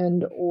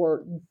 and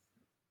or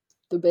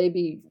the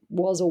baby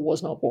was or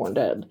was not born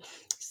dead.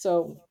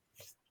 So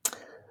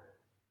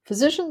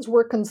physicians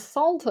were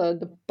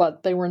consulted,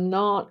 but they were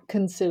not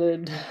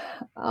considered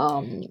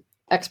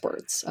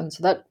experts, and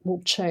so that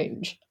will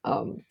change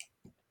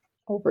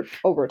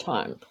over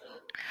time.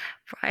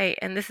 Right.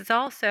 And this is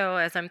also,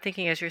 as I'm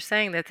thinking, as you're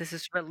saying that, this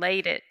is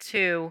related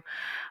to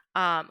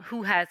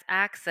who has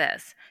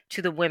access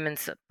to the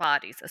women's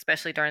bodies,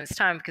 especially during this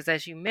time, because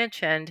as you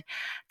mentioned,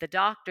 the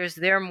doctors,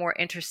 they're more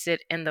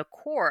interested in the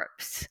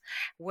corpse,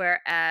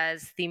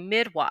 whereas the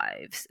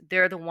midwives,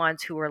 they're the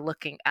ones who are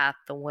looking at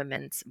the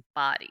women's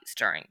bodies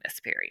during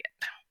this period.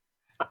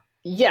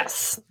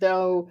 Yes,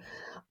 though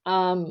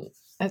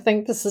I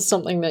think this is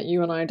something that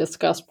you and I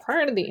discussed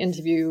prior to the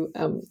interview.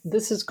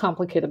 This is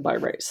complicated by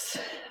race.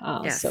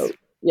 Yes. So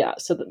yeah,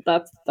 so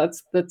that's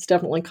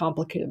definitely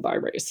complicated by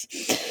race.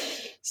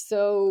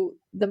 So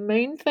the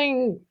main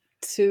thing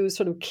to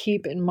sort of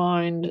keep in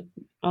mind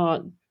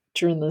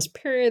during this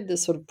period,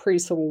 this sort of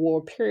pre-Civil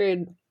War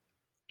period,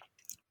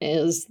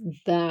 is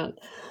that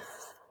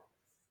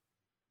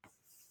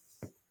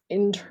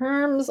in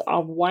terms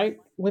of white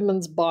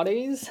women's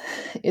bodies,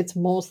 it's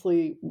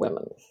mostly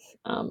women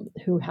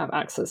who have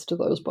access to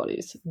those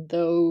bodies,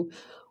 though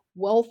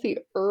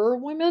wealthier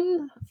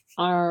women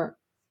are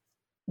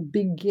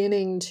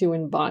beginning to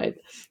invite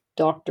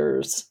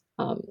doctors,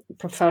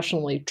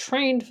 professionally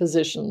trained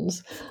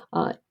physicians,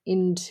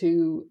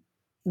 into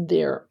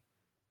their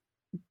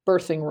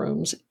birthing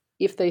rooms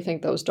if they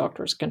think those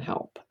doctors can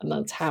help. And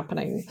that's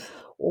happening,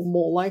 or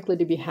more likely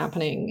to be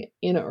happening,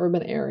 in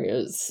urban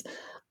areas,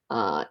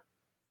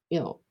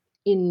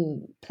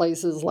 in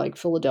places like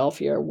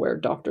Philadelphia where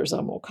doctors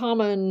are more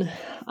common.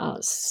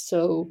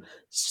 So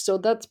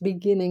that's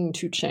beginning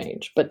to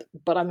change. But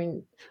I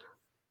mean,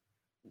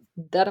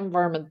 that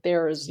environment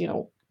there is,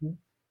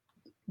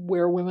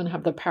 where women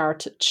have the power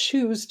to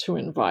choose to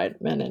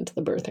invite men into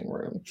the birthing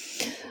room.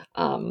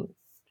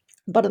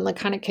 But in the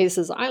kind of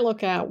cases I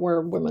look at where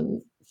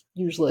women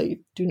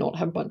usually do not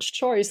have much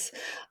choice,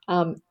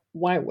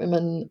 white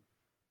women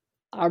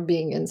are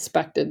being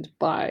inspected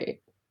by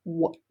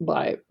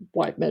white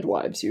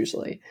midwives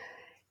usually.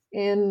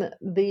 In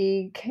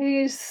the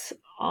case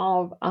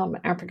of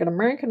African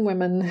American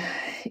women,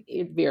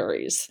 it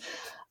varies.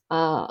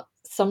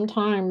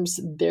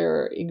 Sometimes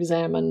they're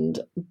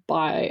examined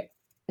by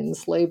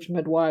enslaved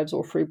midwives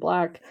or free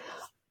Black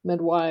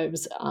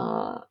midwives,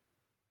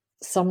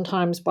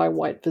 sometimes by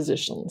white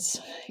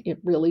physicians. It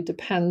really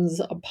depends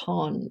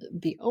upon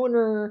the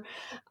owner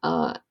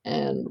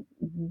and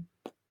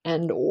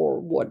or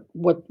what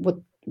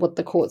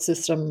the court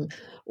system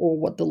or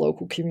what the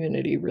local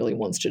community really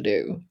wants to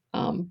do.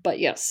 But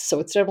yes, so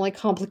it's definitely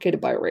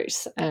complicated by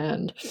race.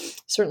 And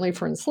certainly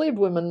for enslaved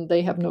women,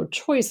 they have no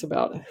choice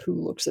about who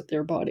looks at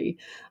their body.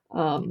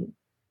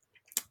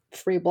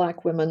 Free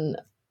Black women,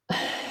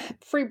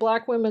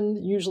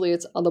 usually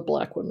it's other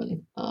Black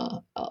women,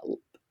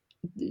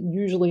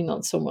 usually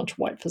not so much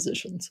white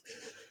physicians.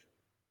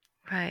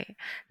 Right.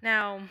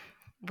 Now,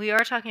 we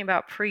are talking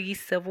about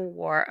pre-Civil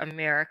War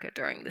America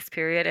during this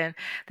period, and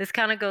this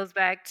kind of goes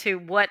back to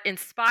what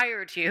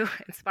inspired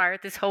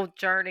this whole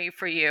journey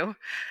for you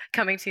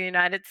coming to the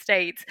United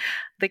States.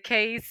 The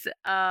case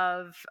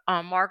of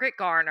Margaret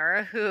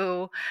Garner,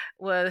 who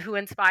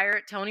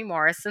inspired Toni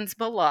Morrison's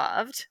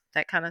Beloved,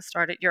 that kind of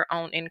started your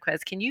own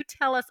inquest. Can you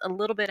tell us a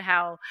little bit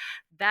how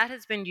that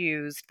has been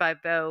used by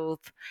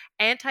both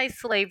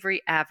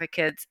anti-slavery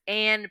advocates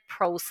and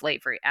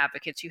pro-slavery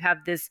advocates? You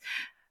have this,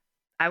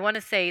 I want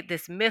to say,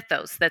 this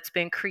mythos that's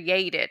been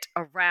created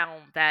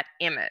around that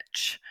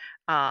image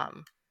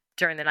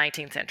during the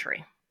 19th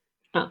century.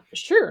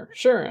 Sure.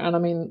 And I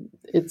mean,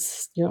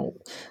 it's,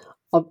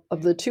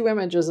 of the two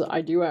images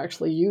I do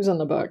actually use in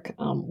the book,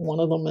 one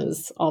of them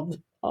is of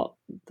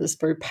this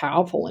very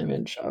powerful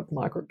image of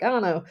Margaret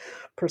Garner,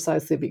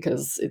 precisely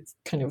because it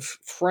kind of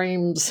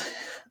frames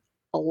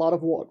a lot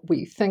of what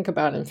we think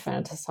about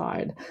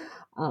infanticide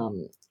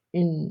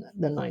in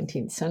the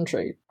 19th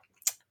century.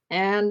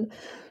 And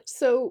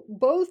so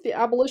both the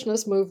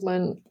abolitionist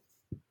movement,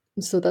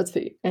 so that's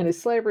the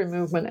anti-slavery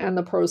movement, and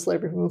the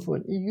pro-slavery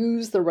movement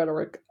use the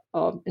rhetoric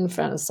of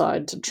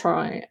infanticide to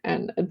try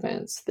and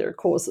advance their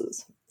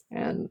causes.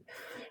 And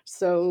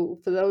so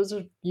for those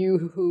of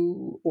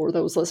you or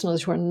those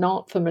listeners who are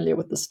not familiar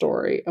with the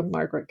story of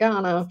Margaret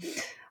Garner,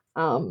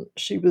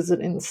 she was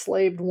an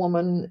enslaved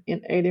woman in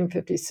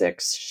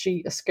 1856.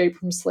 She escaped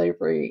from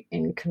slavery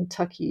in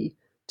Kentucky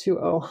to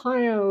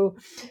Ohio,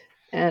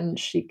 and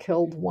she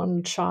killed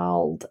one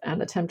child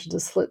and attempted to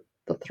slit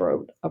the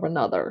throat of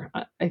another.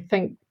 I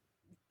think,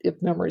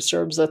 if memory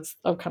serves,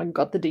 I've kind of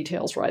got the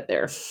details right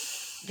there.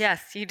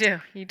 Yes, you do.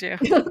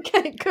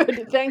 Okay,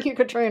 good. Thank you,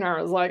 Katrina.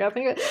 I was like, I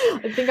think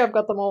I've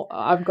got them all.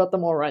 I've got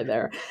them all right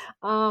there.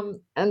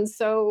 And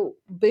so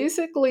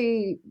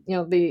basically,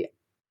 the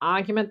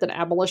argument that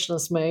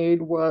abolitionists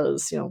made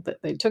was, that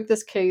they took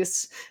this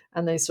case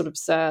and they sort of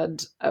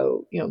said,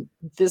 oh,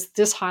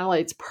 this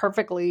highlights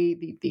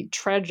perfectly the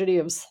tragedy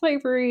of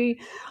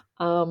slavery,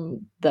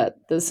 that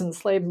this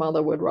enslaved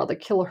mother would rather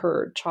kill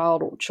her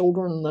child or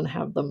children than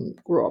have them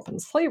grow up in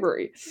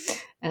slavery.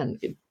 And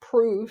it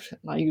proved,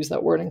 and I use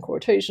that word in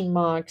quotation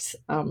marks,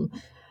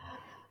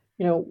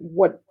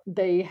 what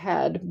they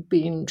had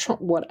been,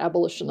 what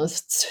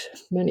abolitionists,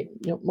 many,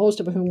 most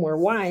of whom were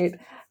white,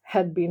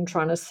 had been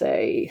trying to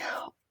say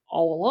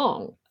all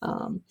along.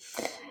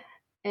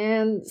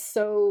 And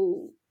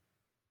so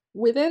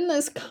within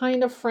this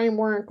kind of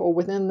framework, or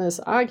within this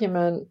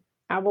argument,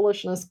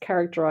 abolitionists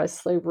characterized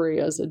slavery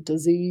as a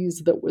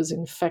disease that was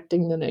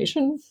infecting the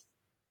nation.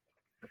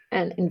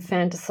 And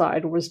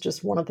infanticide was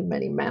just one of the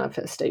many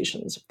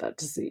manifestations of that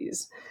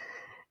disease.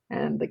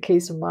 And the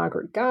case of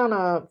Margaret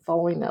Garner,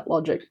 following that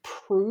logic,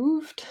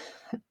 proved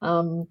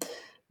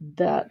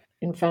that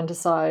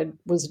infanticide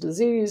was a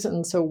disease.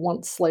 And so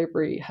once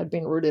slavery had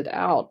been rooted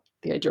out,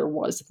 the idea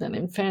was then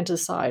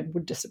infanticide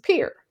would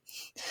disappear.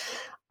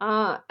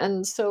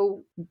 And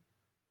so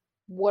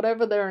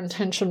whatever their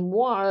intention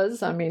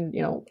was, I mean,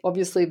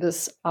 obviously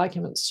this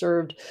argument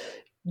served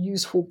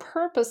useful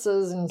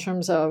purposes in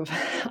terms of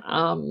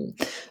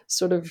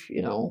sort of,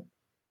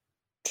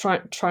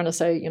 trying to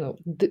say,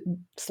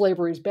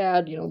 slavery is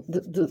bad,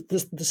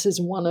 this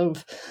is one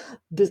of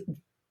the,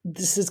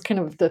 this is kind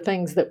of the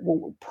things that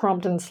will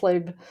prompt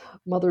enslaved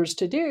mothers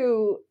to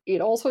do.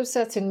 It also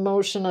sets in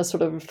motion a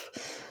sort of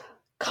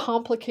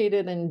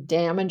complicated and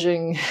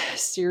damaging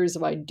series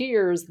of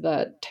ideas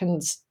that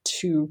tended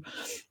to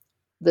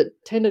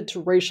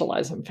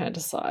racialize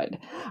infanticide,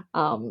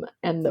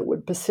 and that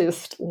would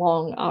persist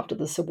long after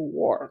the Civil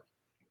War.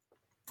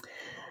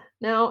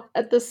 Now,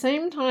 at the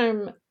same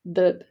time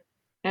that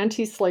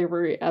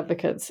anti-slavery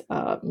advocates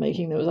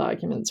making those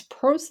arguments,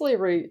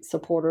 pro-slavery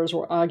supporters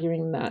were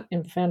arguing that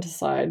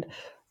infanticide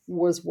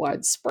was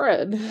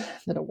widespread,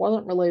 that it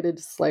wasn't related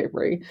to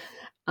slavery,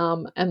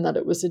 and that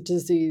it was a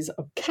disease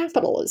of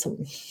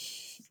capitalism.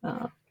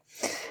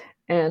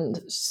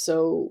 And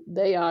so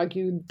they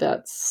argued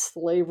that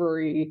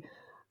slavery,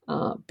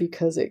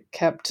 because it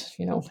kept,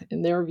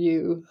 in their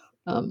view,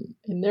 I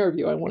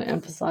want to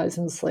emphasize,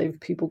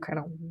 enslaved people kind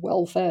of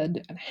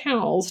well-fed and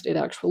housed, it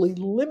actually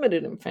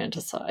limited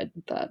infanticide,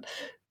 that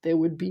there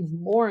would be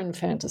more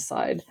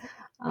infanticide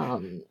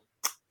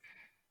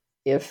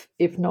if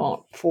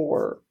not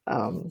for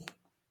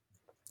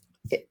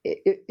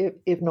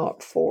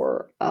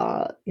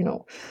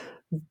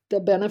the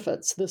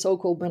benefits, the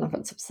so-called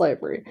benefits of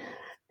slavery.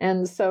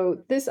 And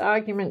so this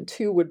argument,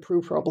 too, would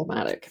prove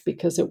problematic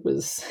because it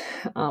was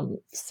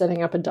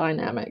setting up a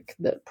dynamic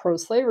that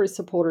pro-slavery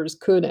supporters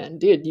could and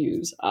did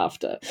use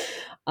after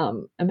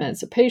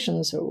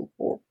emancipation,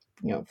 or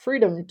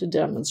freedom, to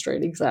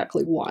demonstrate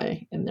exactly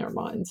why, in their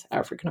minds,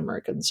 African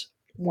Americans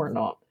were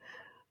not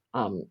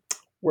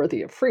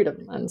worthy of freedom.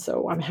 And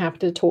so I'm happy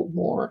to talk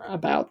more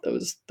about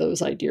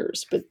those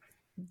ideas, but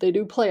they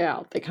do play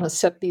out. They kind of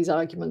set these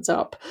arguments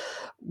up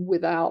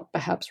without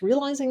perhaps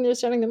realizing they're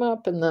setting them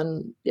up, and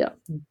then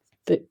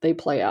they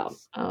play out.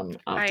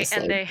 Right,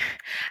 and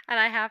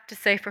I have to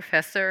say,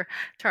 Professor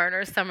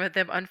Turner, some of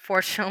them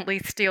unfortunately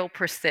still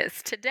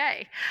persist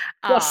today.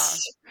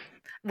 Yes.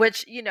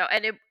 which,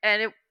 and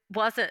it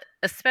wasn't,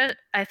 especially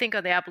I think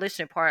on the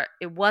abolition part,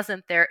 it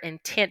wasn't their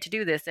intent to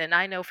do this. And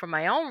I know from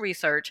my own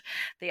research,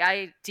 the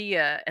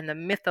idea and the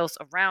mythos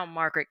around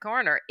Margaret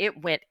Garner,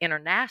 it went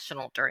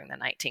international during the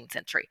 19th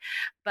century.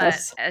 But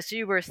Yes. as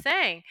you were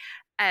saying,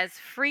 as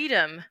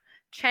freedom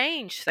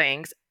changed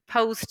things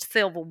post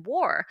Civil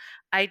War,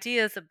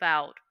 ideas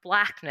about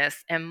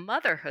Blackness and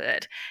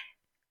motherhood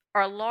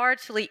are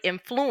largely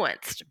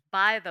influenced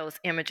by those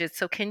images.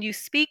 So, can you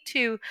speak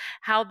to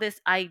how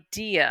this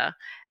idea,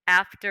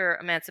 after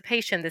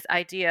emancipation, this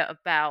idea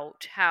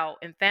about how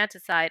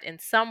infanticide in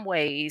some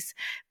ways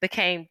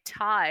became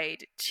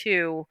tied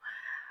to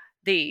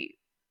the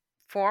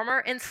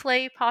former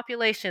enslaved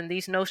population,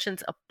 these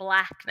notions of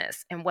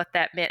Blackness and what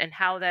that meant, and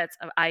how that's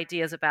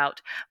ideas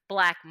about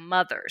Black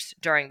mothers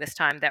during this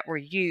time that were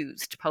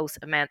used post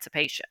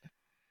emancipation?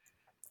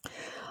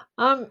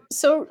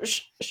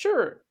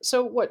 Sure.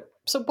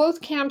 So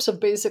both camps have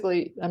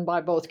basically, and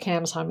by both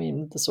camps I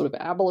mean the sort of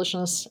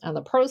abolitionists and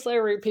the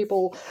pro-slavery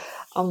people,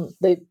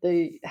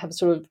 they have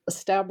sort of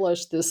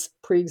established this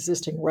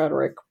pre-existing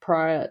rhetoric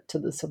prior to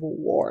the Civil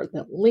War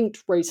that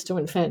linked race to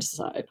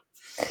infanticide.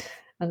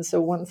 And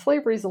so when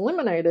slavery is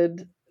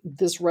eliminated,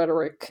 this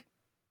rhetoric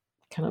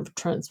kind of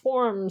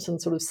transforms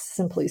and sort of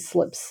simply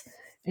slips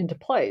into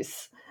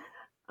place.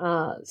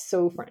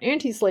 So for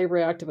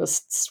anti-slavery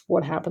activists,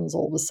 what happens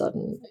all of a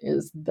sudden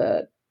is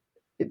that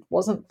it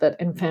wasn't that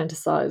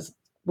infanticide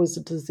was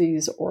a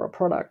disease or a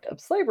product of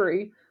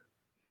slavery.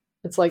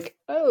 It's like,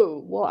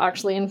 oh, well,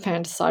 actually,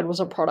 infanticide was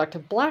a product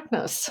of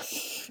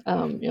Blackness.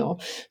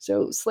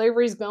 So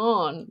slavery's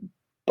gone,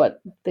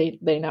 but they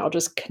now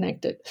just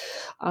connect it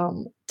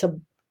to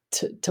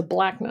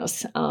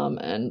Blackness,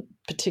 and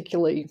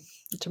particularly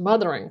to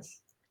mothering.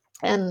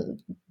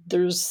 And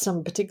there's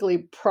some particularly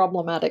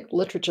problematic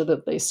literature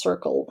that they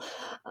circulate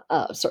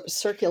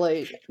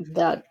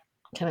that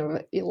kind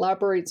of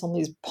elaborates on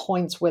these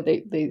points where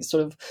they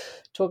sort of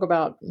talk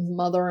about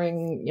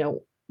mothering.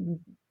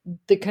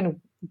 They kind of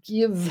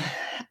give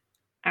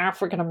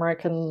African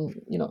American,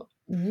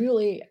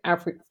 newly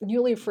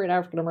freed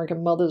African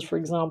American mothers, for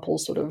example,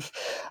 sort of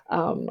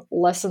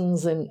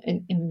lessons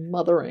in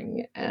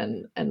mothering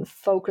and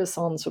focus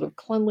on sort of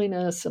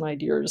cleanliness and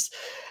ideas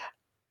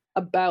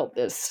about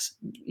this,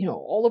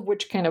 all of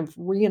which kind of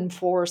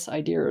reinforce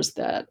ideas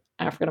that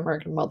African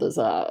American mothers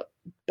are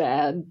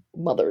bad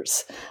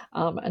mothers,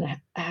 and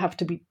have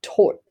to be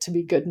taught to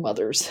be good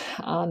mothers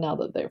now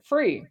that they're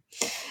free.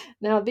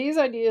 Now, these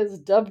ideas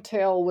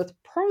dovetail with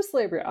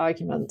pro-slavery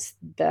arguments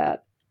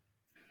that,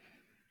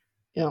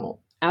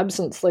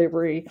 absent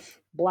slavery,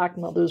 Black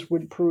mothers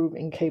would prove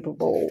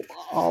incapable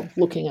of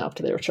looking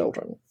after their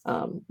children,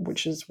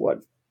 which is what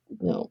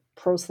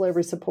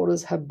pro-slavery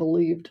supporters have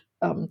believed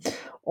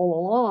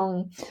all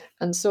along.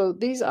 And so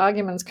these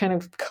arguments kind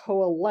of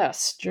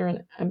coalesce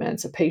during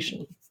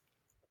emancipation.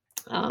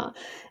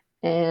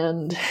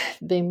 And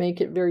they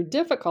make it very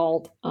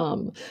difficult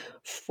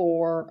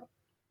for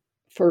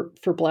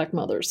Black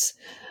mothers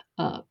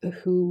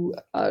who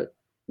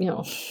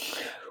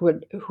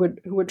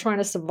were trying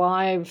to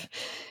survive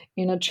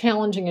in a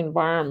challenging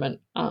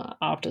environment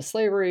after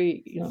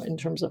slavery, in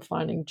terms of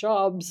finding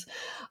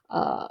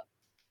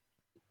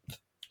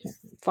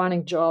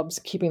jobs,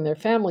 keeping their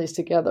families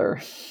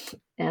together,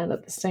 and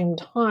at the same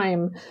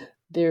time,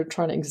 they're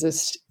trying to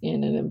exist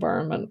in an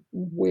environment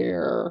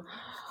where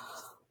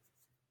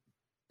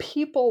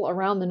people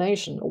around the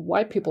nation,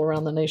 white people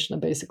around the nation,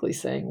 are basically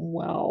saying,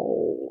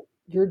 well,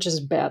 you're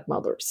just bad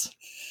mothers.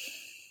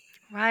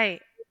 Right.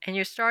 And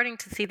you're starting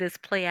to see this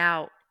play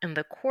out in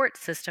the court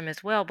system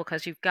as well,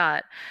 because you've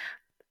got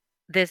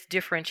this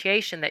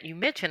differentiation that you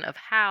mentioned of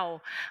how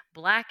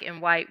Black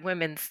and white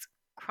women's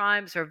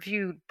crimes are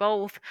viewed,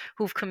 both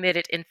who've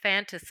committed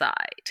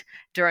infanticide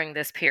during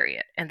this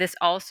period. And this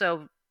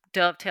also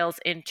dovetails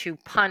into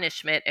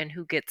punishment and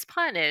who gets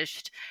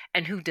punished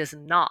and who does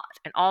not.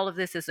 And all of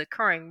this is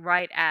occurring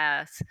right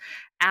as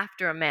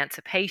after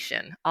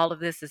emancipation, all of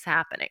this is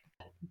happening.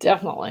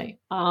 Definitely.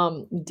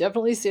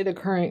 Definitely see it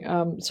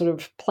occurring, sort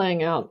of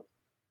playing out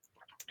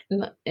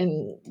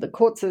in the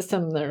court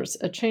system. There's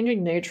a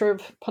changing nature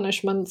of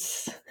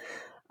punishments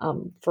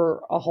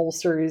for a whole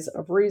series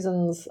of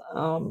reasons.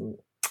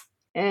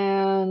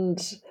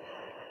 And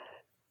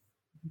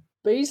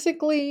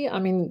basically, I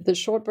mean, the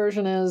short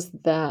version is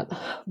that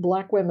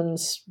Black women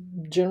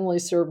generally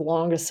serve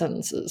longer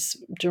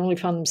sentences, generally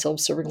find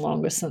themselves serving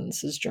longer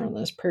sentences during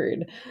this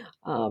period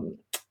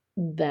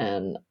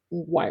than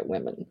white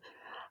women.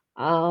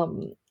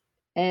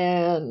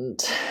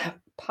 And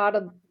part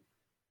of,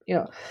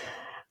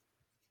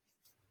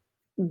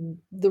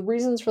 the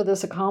reasons for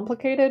this are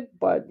complicated,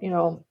 but,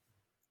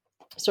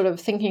 sort of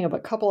thinking of a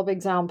couple of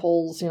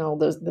examples,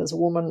 there's a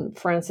woman,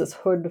 Frances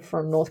Hood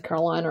from North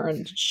Carolina,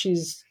 and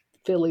she's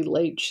fairly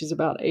late. She's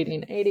about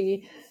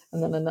 1880.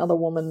 And then another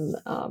woman,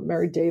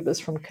 Mary Davis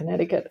from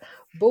Connecticut.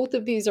 Both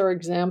of these are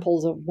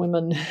examples of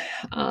women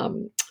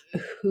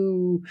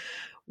who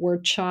were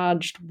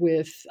charged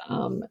with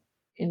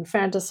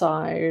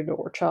infanticide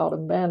or child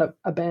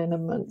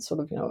abandonment, sort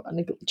of,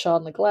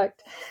 child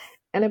neglect.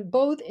 And in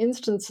both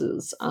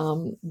instances,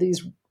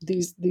 these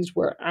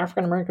were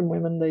African American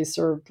women. They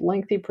served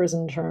lengthy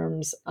prison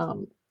terms,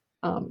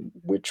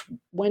 which,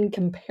 when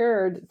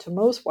compared to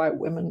most white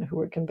women who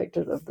were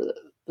convicted of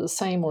the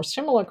same or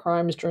similar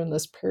crimes during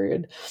this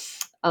period,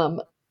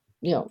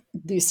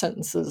 these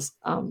sentences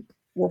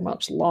were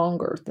much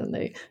longer than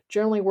they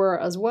generally were,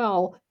 as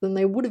well than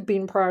they would have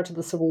been prior to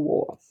the Civil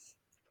War.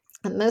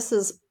 And this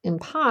is in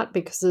part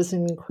because there's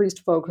an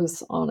increased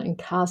focus on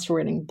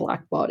incarcerating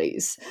Black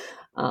bodies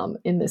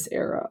in this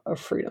era of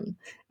freedom.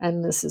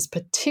 And this is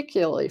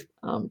particularly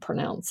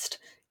pronounced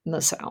in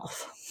the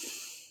South.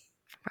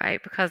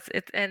 Right, because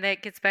and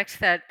that gets back to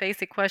that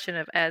basic question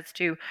of as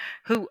to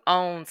who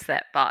owns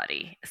that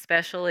body,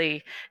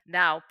 especially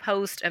now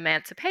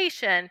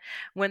post-emancipation,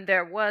 when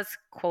there was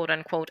quote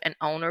unquote an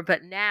owner,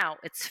 but now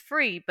it's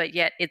free, but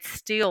yet it's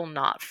still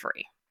not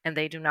free, and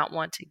they do not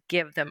want to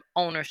give them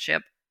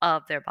ownership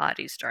of their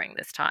bodies during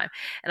this time.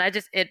 And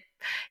as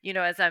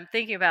I'm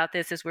thinking about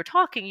this, as we're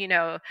talking,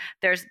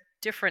 there's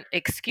different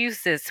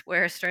excuses,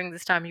 whereas during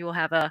this time you will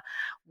have a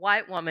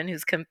white woman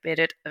who's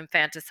committed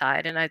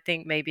infanticide, and I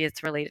think maybe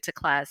it's related to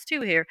class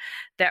too here,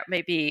 that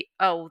may be,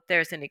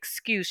 there's an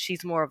excuse,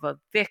 she's more of a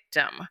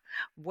victim,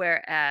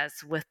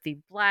 whereas with the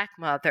Black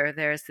mother,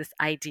 there's this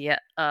idea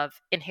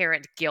of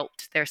inherent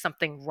guilt, there's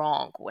something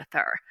wrong with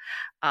her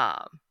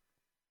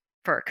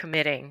for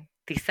committing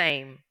the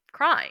same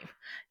crime.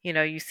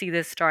 You see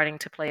this starting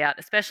to play out,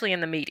 especially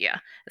in the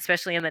media,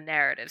 especially in the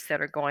narratives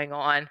that are going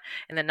on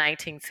in the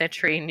 19th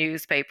century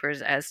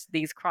newspapers as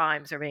these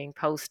crimes are being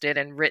posted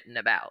and written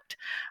about,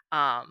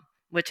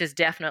 which is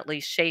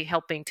definitely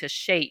helping to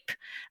shape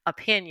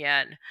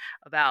opinion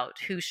about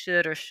who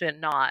should or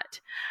should not,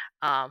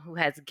 who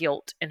has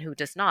guilt and who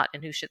does not,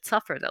 and who should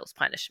suffer those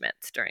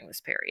punishments during this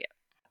period.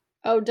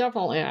 Oh,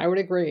 definitely. I would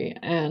agree.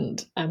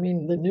 And I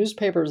mean, the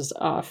newspapers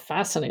are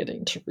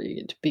fascinating to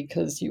read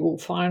because you will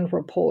find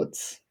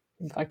reports.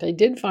 In fact, I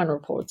did find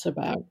reports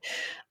about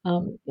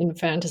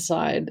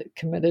infanticide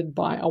committed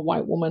by a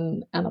white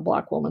woman and a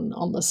Black woman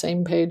on the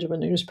same page of a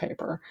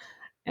newspaper.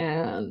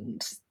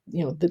 And,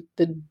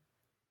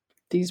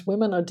 these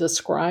women are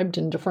described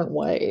in different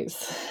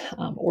ways,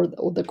 or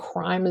the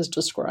crime is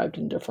described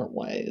in different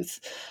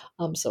ways.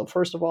 So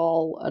first of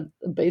all, at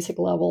a basic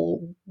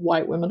level,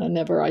 white women are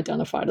never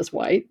identified as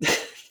white.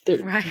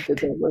 Right.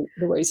 The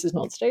race is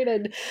not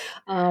stated.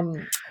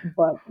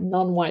 But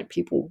non-white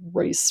people,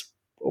 race,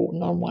 or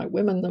non-white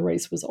women, the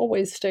race was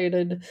always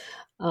stated.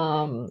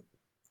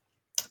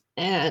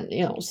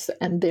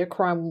 And their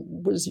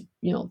crime was,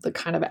 the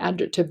kind of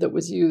adjective that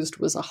was used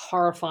was a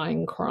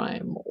horrifying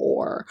crime,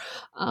 or,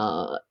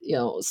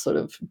 sort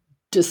of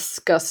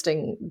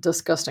disgusting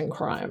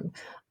crime.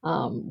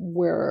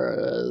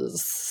 Whereas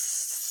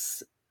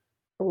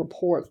a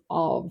report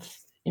of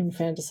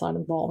infanticide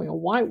involving a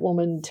white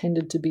woman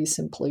tended to be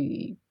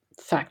simply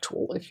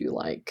factual, if you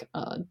like,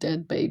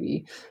 dead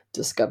baby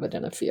discovered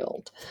in a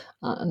field.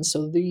 And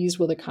so these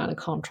were the kind of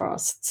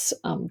contrasts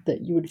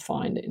that you would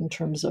find in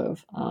terms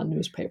of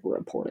newspaper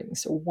reporting.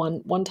 So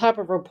one type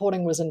of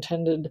reporting was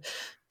intended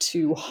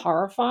to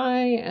horrify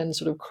and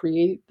sort of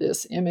create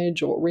this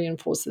image or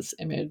reinforce this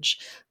image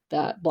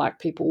that Black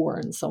people were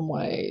in some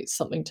way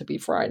something to be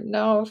frightened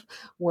of,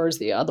 whereas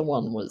the other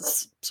one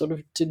was sort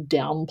of to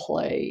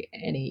downplay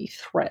any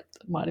threat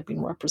that might have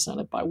been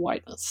represented by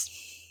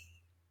whiteness.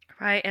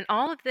 Right. And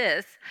all of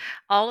this,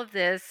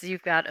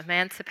 you've got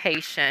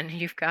emancipation,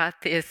 you've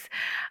got this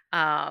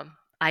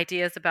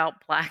ideas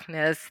about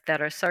Blackness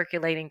that are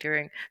circulating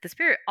during this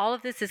period. All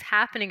of this is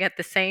happening at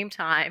the same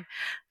time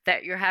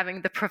that you're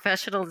having the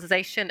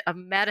professionalization of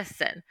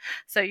medicine.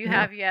 So you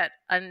have yet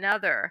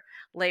another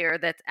layer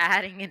that's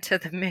adding into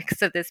the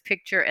mix of this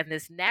picture and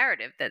this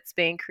narrative that's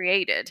being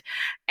created.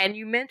 And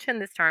you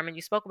mentioned this term, and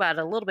you spoke about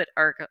it a little bit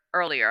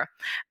earlier,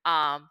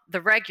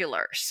 the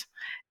regulars.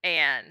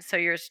 And so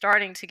you're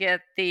starting to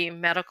get the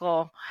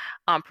medical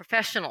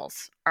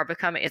professionals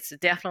it's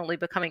definitely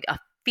becoming a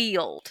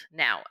field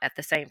now at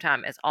the same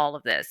time as all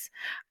of this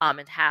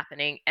is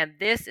happening. And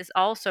this is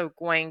also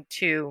going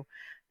to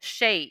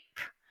shape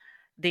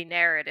the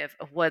narrative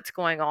of what's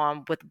going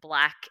on with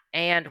Black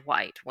and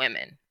white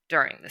women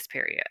during this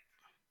period.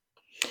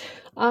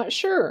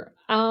 Sure.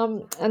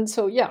 And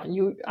so,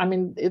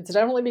 it's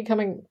definitely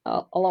becoming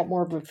a lot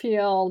more of a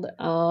field.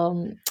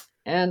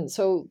 And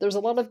so there's a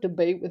lot of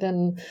debate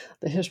within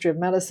the history of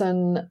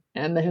medicine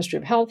and the history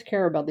of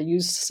healthcare about the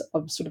use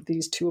of sort of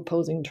these two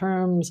opposing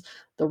terms,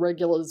 the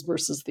regulars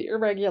versus the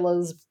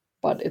irregulars.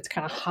 But it's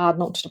kind of hard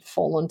not to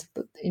fall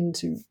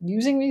into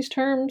using these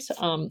terms,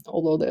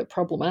 although they're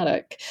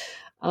problematic.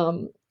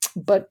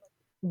 But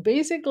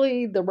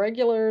basically, the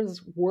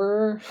regulars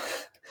were,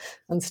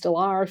 and still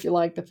are, if you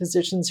like, the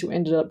physicians who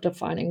ended up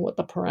defining what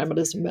the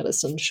parameters of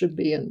medicine should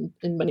be, and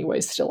in many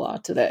ways still are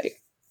today.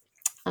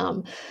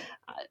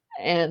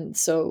 And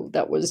so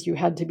that was, you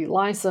had to be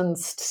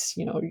licensed,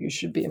 you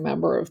should be a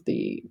member of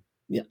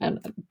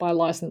and by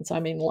license, I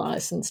mean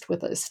licensed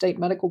with a state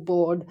medical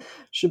board,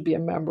 should be a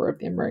member of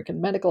the American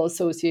Medical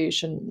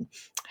Association,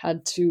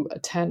 had to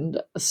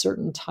attend a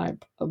certain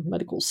type of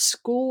medical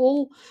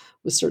school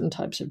with certain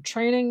types of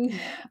training.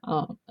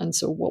 And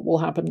so what will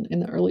happen in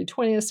the early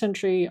 20th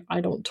century,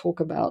 I don't talk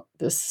about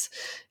this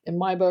in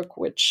my book,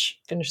 which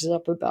finishes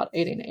up about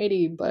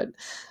 1880, but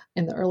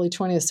in the early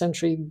 20th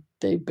century,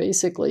 they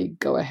basically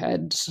go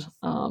ahead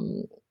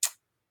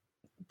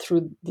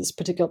through this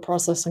particular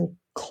process and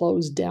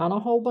close down a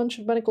whole bunch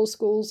of medical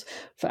schools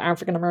for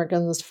African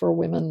Americans, for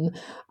women,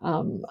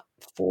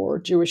 for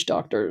Jewish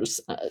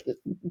doctors.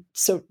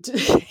 So,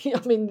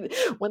 I mean,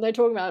 when they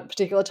talk about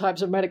particular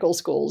types of medical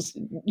schools,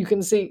 you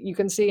can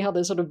see how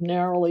they're sort of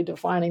narrowly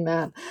defining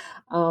that,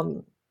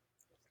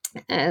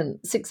 and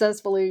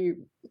successfully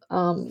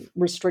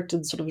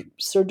restricted sort of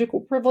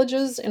surgical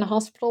privileges in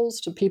hospitals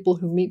to people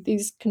who meet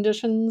these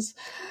conditions.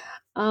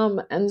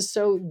 And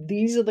so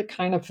these are the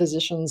kind of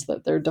physicians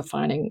that they're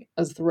defining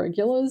as the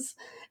regulars.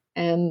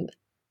 And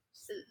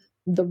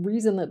the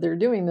reason that they're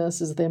doing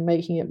this is they're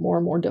making it more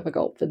and more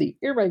difficult for the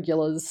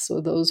irregulars, so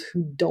those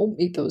who don't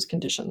meet those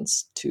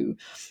conditions, to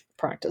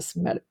practice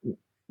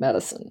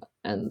medicine.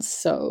 And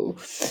so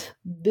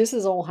this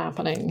is all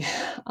happening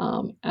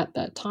at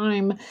that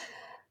time.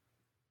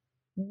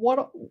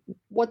 What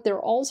they're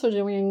also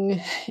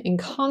doing in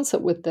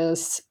concert with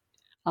this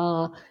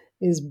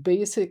is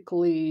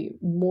basically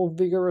more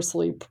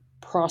vigorously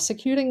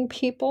prosecuting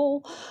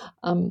people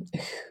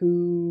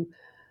who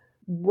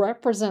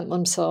represent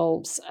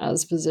themselves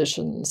as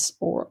physicians,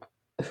 or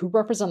who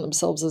represent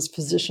themselves as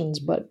physicians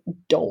but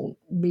don't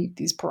meet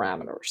these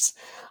parameters.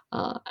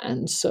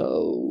 And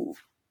so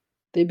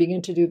they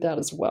begin to do that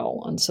as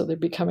well. And so they're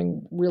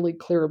becoming really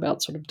clear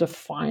about sort of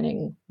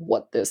defining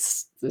what a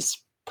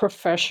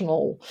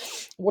professional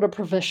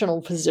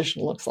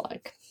physician looks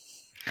like.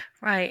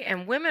 Right.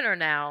 And women are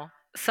now,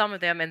 some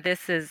of them, and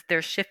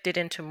they're shifted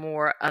into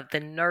more of the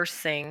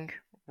nursing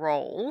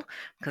role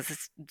because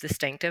it's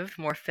distinctive,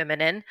 more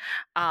feminine.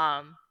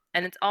 And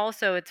it's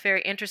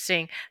very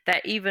interesting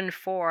that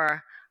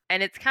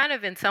and it's kind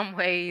of in some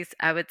ways,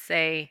 I would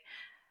say,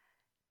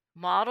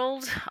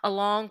 modeled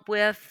along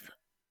with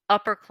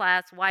upper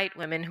class white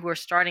women who are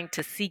starting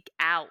to seek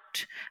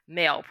out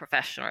male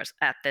professionals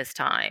at this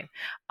time.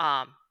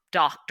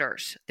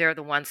 Doctors, they're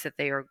the ones that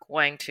they are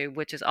going to,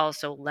 which is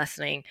also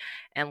lessening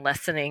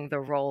the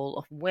role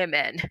of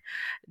women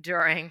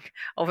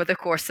over the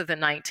course of the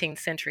 19th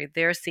century.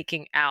 They're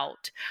seeking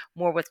out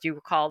more what you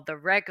would call the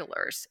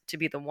regulars to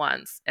be the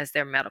ones as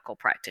their medical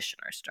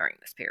practitioners during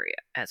this period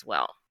as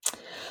well.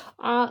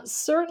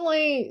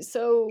 Certainly.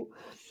 So,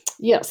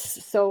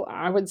 yes. So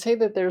I would say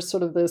that there's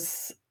sort of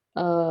this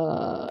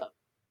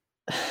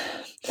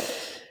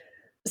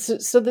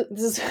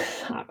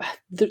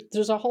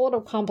there's a whole lot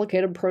of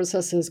complicated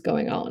processes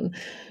going on.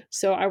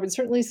 So I would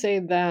certainly say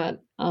that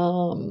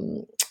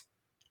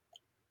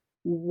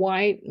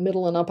white,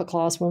 middle, and upper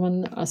class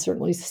women are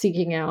certainly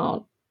seeking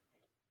out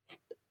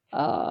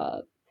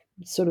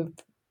sort of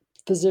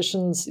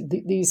physicians,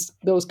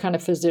 those kind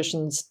of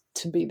physicians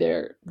to be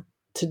their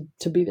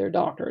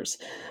doctors.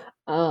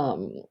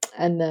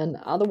 And then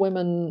other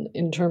women,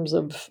 in terms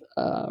of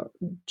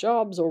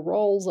jobs or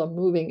roles, are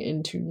moving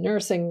into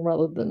nursing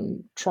rather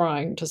than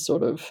trying to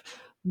sort of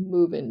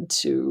move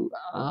into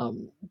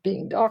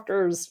being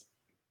doctors.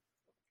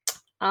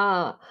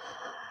 Part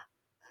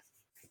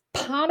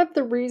of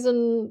the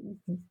reason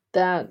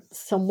that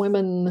some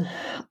women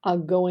are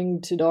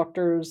going to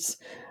doctors,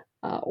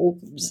 or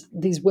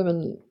these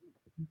women,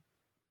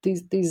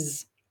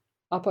 these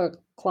upper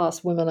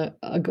class women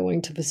are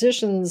going to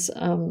physicians,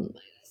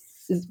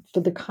 is for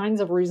the kinds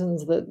of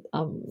reasons that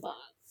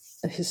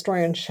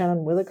historian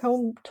Shannon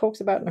Withercombe talks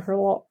about in her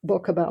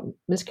book about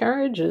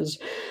miscarriages.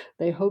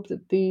 They hope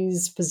that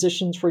these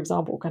physicians, for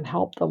example, can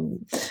help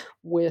them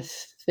with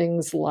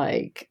things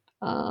like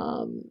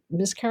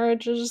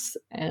miscarriages,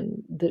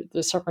 and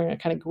they're suffering a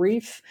kind of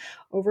grief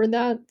over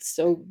that.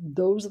 So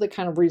those are the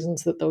kind of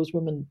reasons that those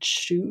women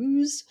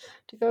choose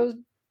to go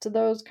to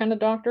those kind of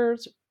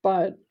doctors.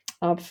 But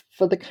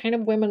for the kind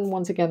of women,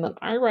 once again, that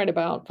I write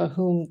about, for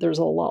whom there's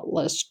a lot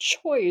less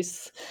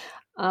choice,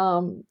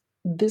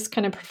 this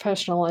kind of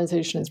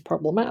professionalization is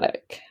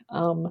problematic.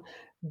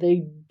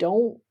 They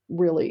don't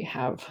really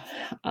have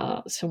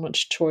so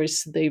much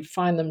choice. They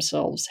find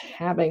themselves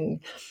having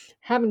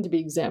to be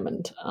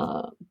examined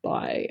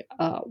by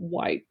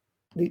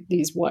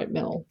these white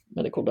male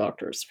medical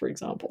doctors, for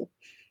example.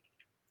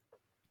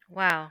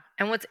 Wow.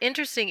 And what's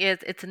interesting is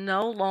it's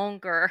no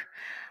longer,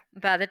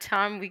 by the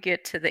time we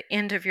get to the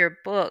end of your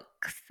book,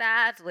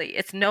 sadly,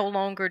 it's no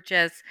longer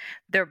just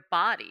their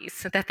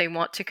bodies that they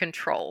want to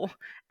control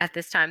at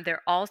this time.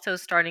 They're also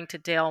starting to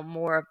delve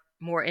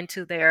more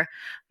into their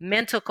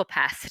mental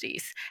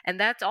capacities. And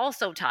that's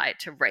also tied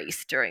to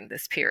race during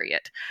this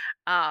period.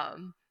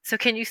 So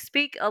can you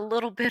speak a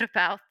little bit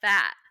about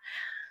that?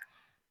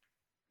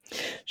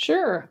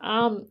 Sure.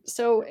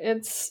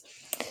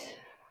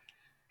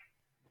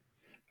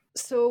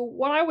 So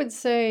what I would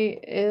say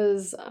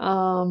is,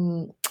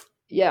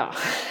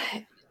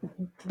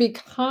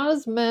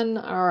 because men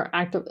are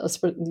active,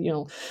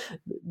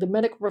 the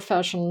medical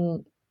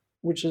profession,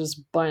 which is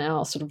by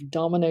now sort of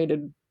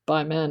dominated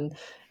by men,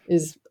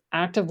 is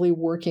actively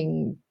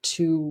working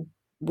to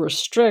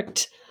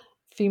restrict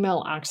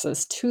female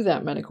access to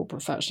that medical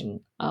profession.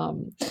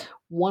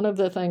 One of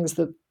the things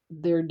that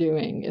they're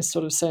doing is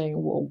sort of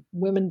saying, well,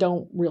 women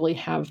don't really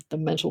have the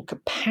mental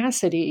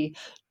capacity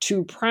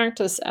to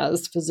practice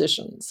as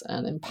physicians.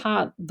 And in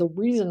part, the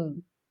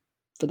reason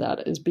for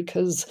that is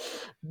because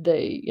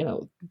they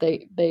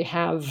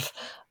have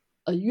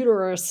a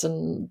uterus,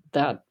 and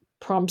that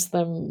prompts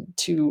them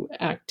to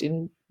act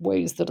in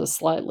ways that are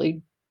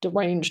slightly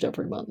deranged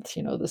every month,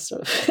 this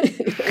sort of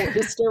or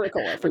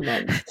hysterical every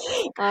month.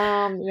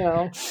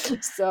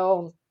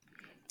 So,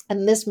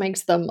 and this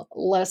makes them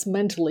less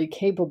mentally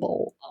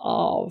capable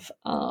of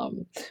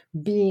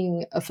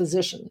being a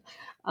physician.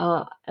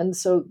 And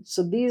so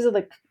these are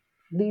the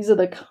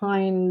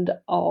kind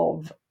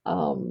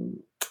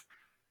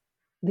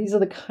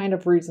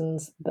of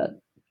reasons that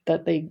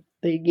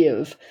they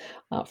give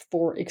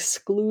for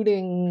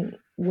excluding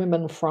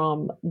women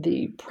from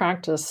the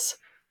practice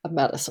of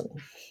medicine.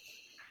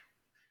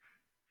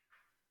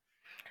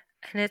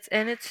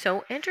 And it's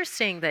so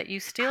interesting that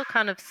you still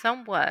kind of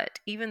somewhat,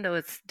 even though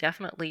it's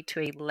definitely to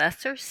a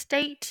lesser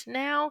state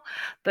now,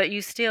 but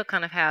you still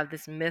kind of have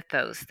this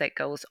mythos that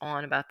goes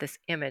on about this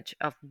image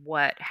of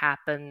what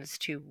happens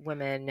to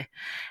women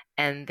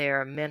and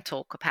their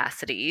mental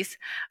capacities.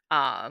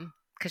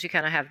 Because you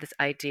kind of have this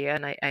idea,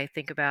 and I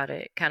think about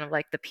it kind of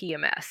like the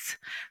PMS.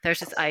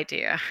 There's this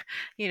idea,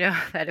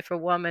 that if a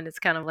woman is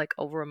kind of like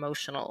over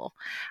emotional,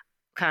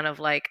 kind of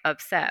like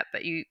upset,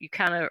 but you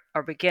kind of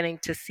are beginning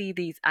to see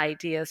these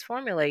ideas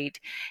formulate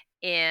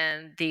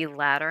in the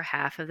latter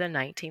half of the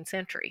 19th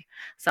century,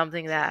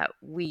 something that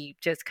we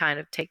just kind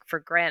of take for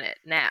granted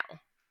now.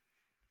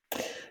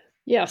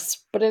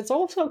 Yes, but it's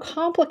also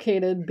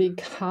complicated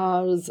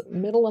because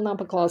middle and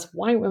upper class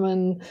white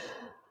women,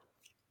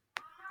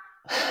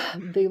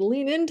 they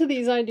lean into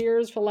these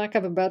ideas, for lack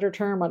of a better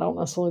term. I don't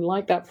necessarily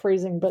like that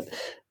phrasing, but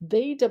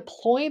they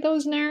deploy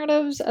those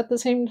narratives at the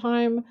same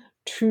time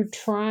to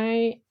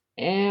try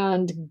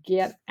and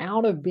get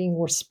out of being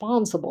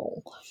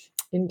responsible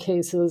in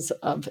cases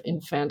of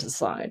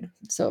infanticide.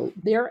 So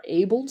they're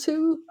able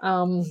to.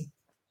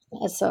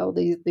 So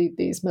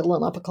these middle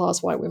and upper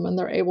class white women,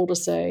 they're able to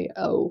say,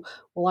 "Oh,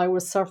 well, I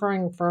was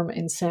suffering from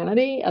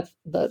insanity at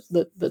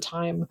the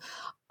time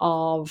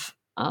of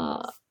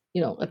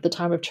at the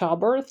time of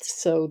childbirth,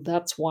 so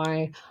that's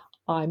why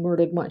I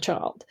murdered my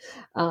child."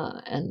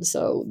 And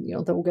so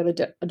they'll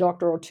get a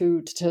doctor or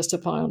two to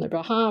testify on their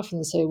behalf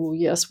and say, "Well,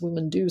 yes,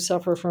 women do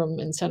suffer from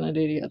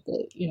insanity at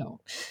the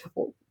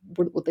or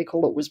what they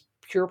call it was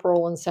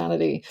puerperal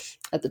insanity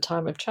at the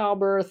time of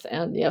childbirth,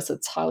 and yes,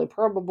 it's highly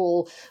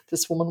probable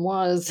this woman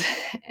was,"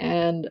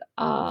 and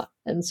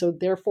so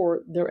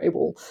therefore they're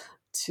able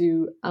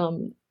to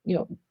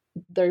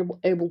they're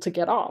able to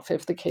get off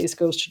if the case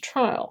goes to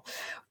trial.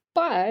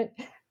 But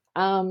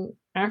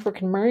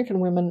African American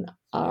women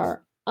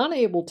are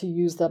unable to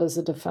use that as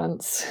a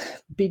defense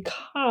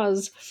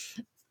because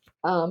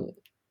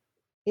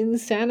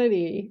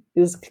insanity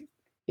is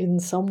in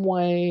some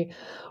way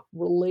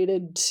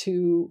related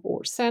to,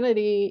 or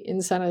insanity,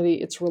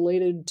 it's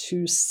related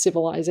to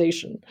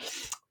civilization,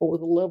 or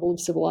the level of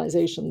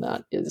civilization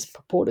that is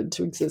purported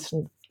to exist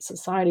in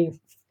society.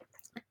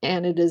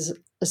 And it is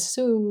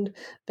assumed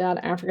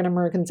that African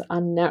Americans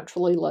are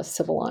naturally less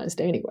civilized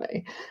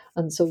anyway.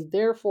 And so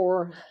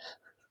therefore,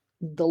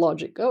 the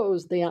logic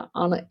goes, they are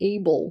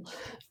unable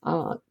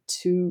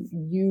to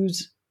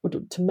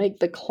make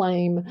the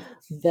claim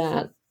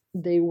that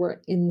they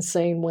were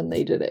insane when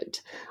they did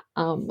it.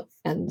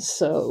 And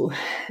so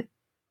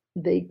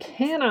they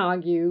can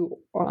argue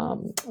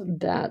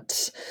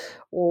that,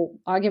 or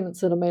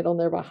arguments that are made on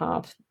their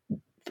behalf,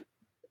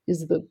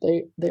 is that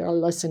they are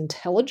less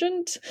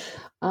intelligent,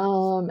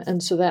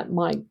 and so that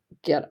might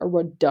get a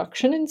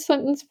reduction in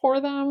sentence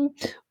for them.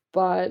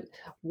 But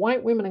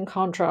white women, in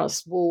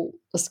contrast, will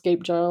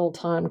escape jail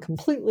time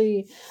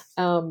completely,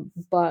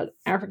 but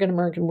African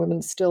American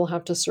women still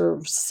have to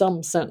serve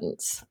some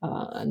sentence.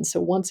 And so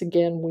once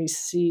again, we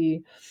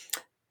see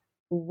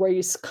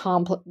race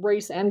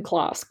and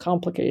class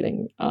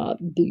complicating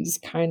these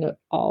kind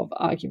of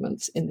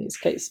arguments in these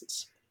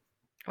cases.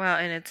 Well,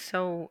 and it's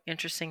so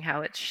interesting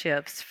how it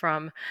shifts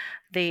from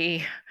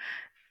the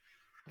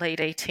late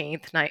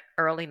 18th,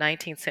 early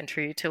 19th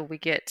century till we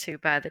get to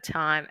by the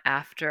time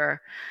after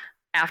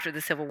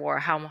the Civil War,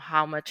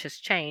 how much has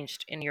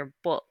changed in your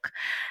book.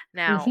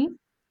 Now,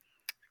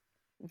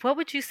 what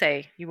would you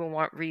say you would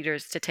want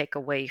readers to take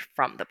away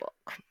from the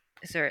book?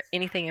 Is there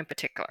anything in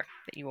particular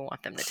that you would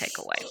want them to take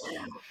away?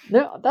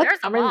 No, there's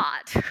a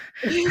lot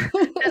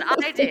that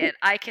I did,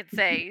 I can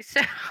say.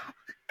 So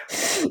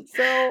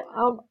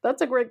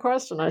that's a great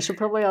question. I should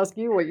probably ask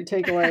you what you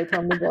take away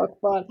from the book.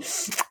 But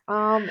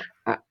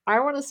I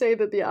want to say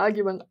that the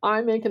argument I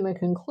make in the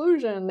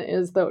conclusion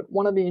is that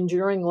one of the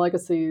enduring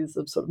legacies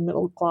of sort of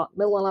middle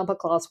and upper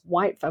class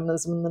white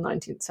feminism in the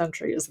 19th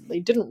century is that they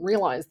didn't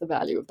realize the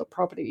value of the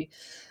property,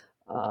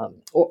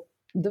 or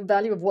the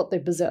value of what they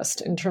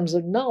possessed in terms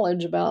of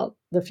knowledge about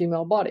the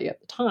female body at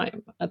the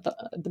time, at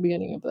the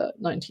beginning of the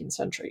 19th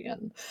century.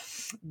 And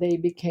they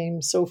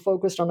became so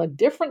focused on a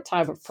different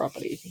type of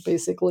property,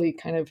 basically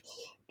kind of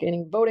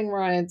gaining voting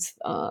rights,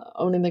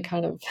 owning the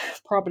kind of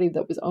property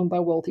that was owned by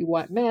wealthy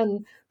white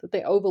men, that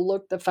they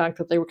overlooked the fact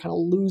that they were kind of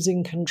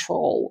losing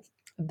control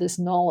of this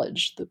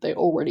knowledge that they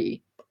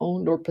already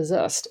owned or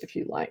possessed, if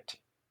you liked,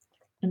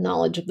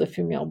 knowledge of the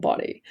female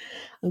body.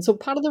 And so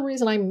part of the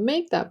reason I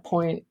make that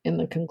point in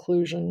the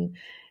conclusion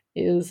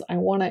is I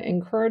want to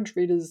encourage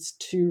readers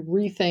to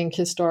rethink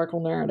historical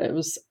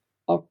narratives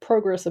of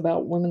progress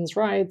about women's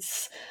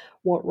rights,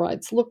 what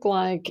rights look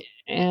like,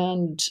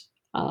 and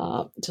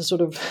to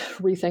sort of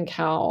rethink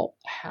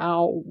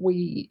how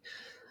we,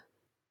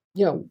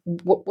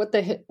 what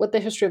the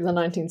history of the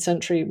 19th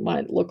century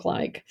might look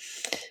like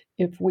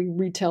if we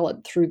retell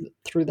it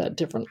through that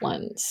different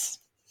lens.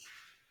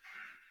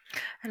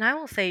 And I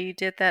will say you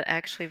did that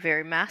actually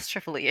very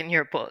masterfully in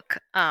your book.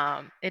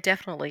 It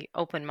definitely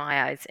opened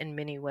my eyes in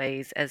many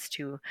ways as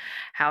to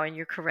how, and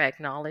you're correct,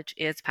 knowledge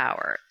is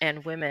power.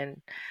 And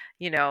women,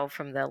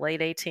 from the late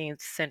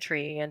 18th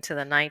century into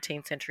the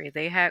 19th century,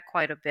 they had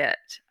quite a bit.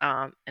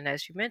 And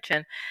as you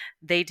mentioned,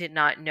 they did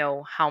not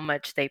know how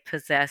much they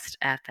possessed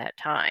at that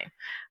time.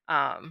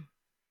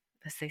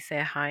 As they say,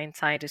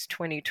 hindsight is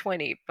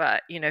 2020.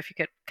 But if you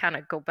could kind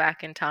of go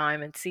back in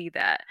time and see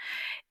that,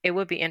 it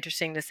would be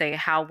interesting to say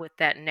how would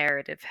that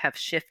narrative have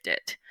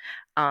shifted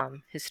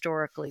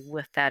historically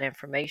with that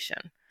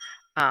information.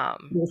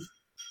 Yes.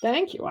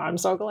 Thank you. I'm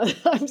so glad.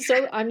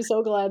 I'm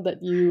so glad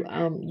that you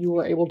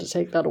were able to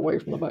take that away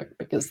from the book,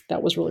 because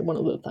that was really one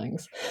of the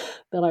things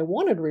that I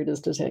wanted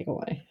readers to take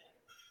away.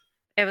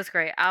 It was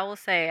great. I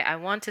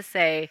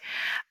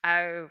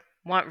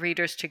want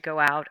readers to go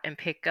out and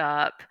pick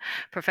up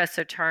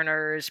Professor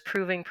Turner's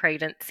Proving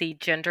Pregnancy,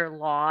 Gender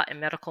Law, and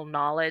Medical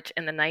Knowledge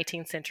in the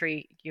 19th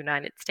Century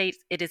United States.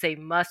 It is a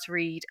must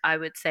read, I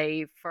would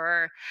say,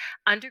 for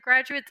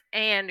undergraduates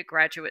and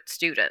graduate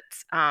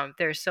students.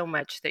 There's so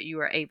much that you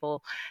are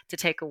able to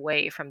take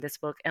away from this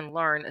book and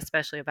learn,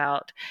 especially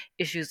about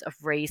issues of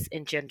race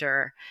and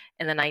gender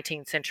in the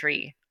 19th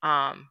century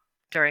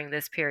during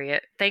this period.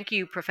 Thank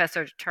you,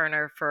 Professor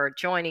Turner, for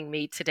joining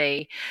me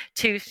today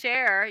to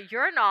share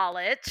your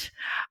knowledge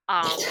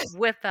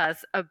with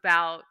us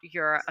about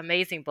your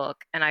amazing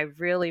book. And I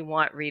really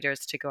want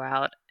readers to go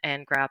out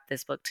and grab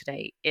this book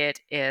today.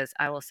 It is,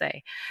 I will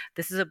say,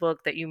 this is a book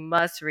that you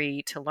must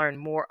read to learn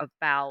more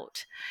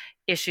about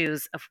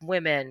issues of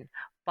women,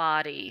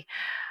 body,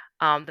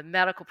 the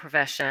medical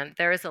profession.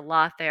 There is a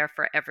lot there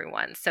for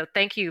everyone. So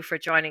thank you for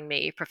joining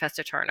me,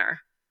 Professor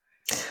Turner.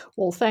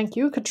 Well, thank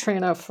you,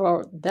 Katrina,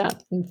 for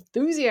that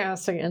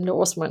enthusiastic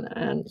endorsement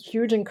and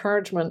huge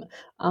encouragement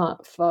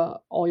for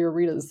all your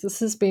readers. This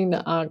has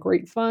been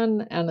great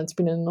fun, and it's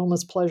been an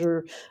enormous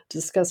pleasure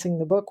discussing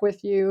the book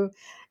with you.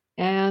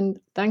 And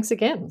thanks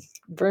again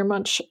very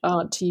much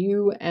to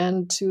you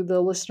and to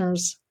the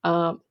listeners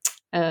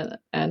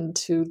and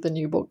to the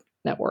New Book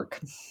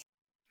Network.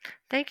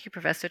 Thank you,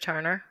 Professor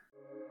Turner.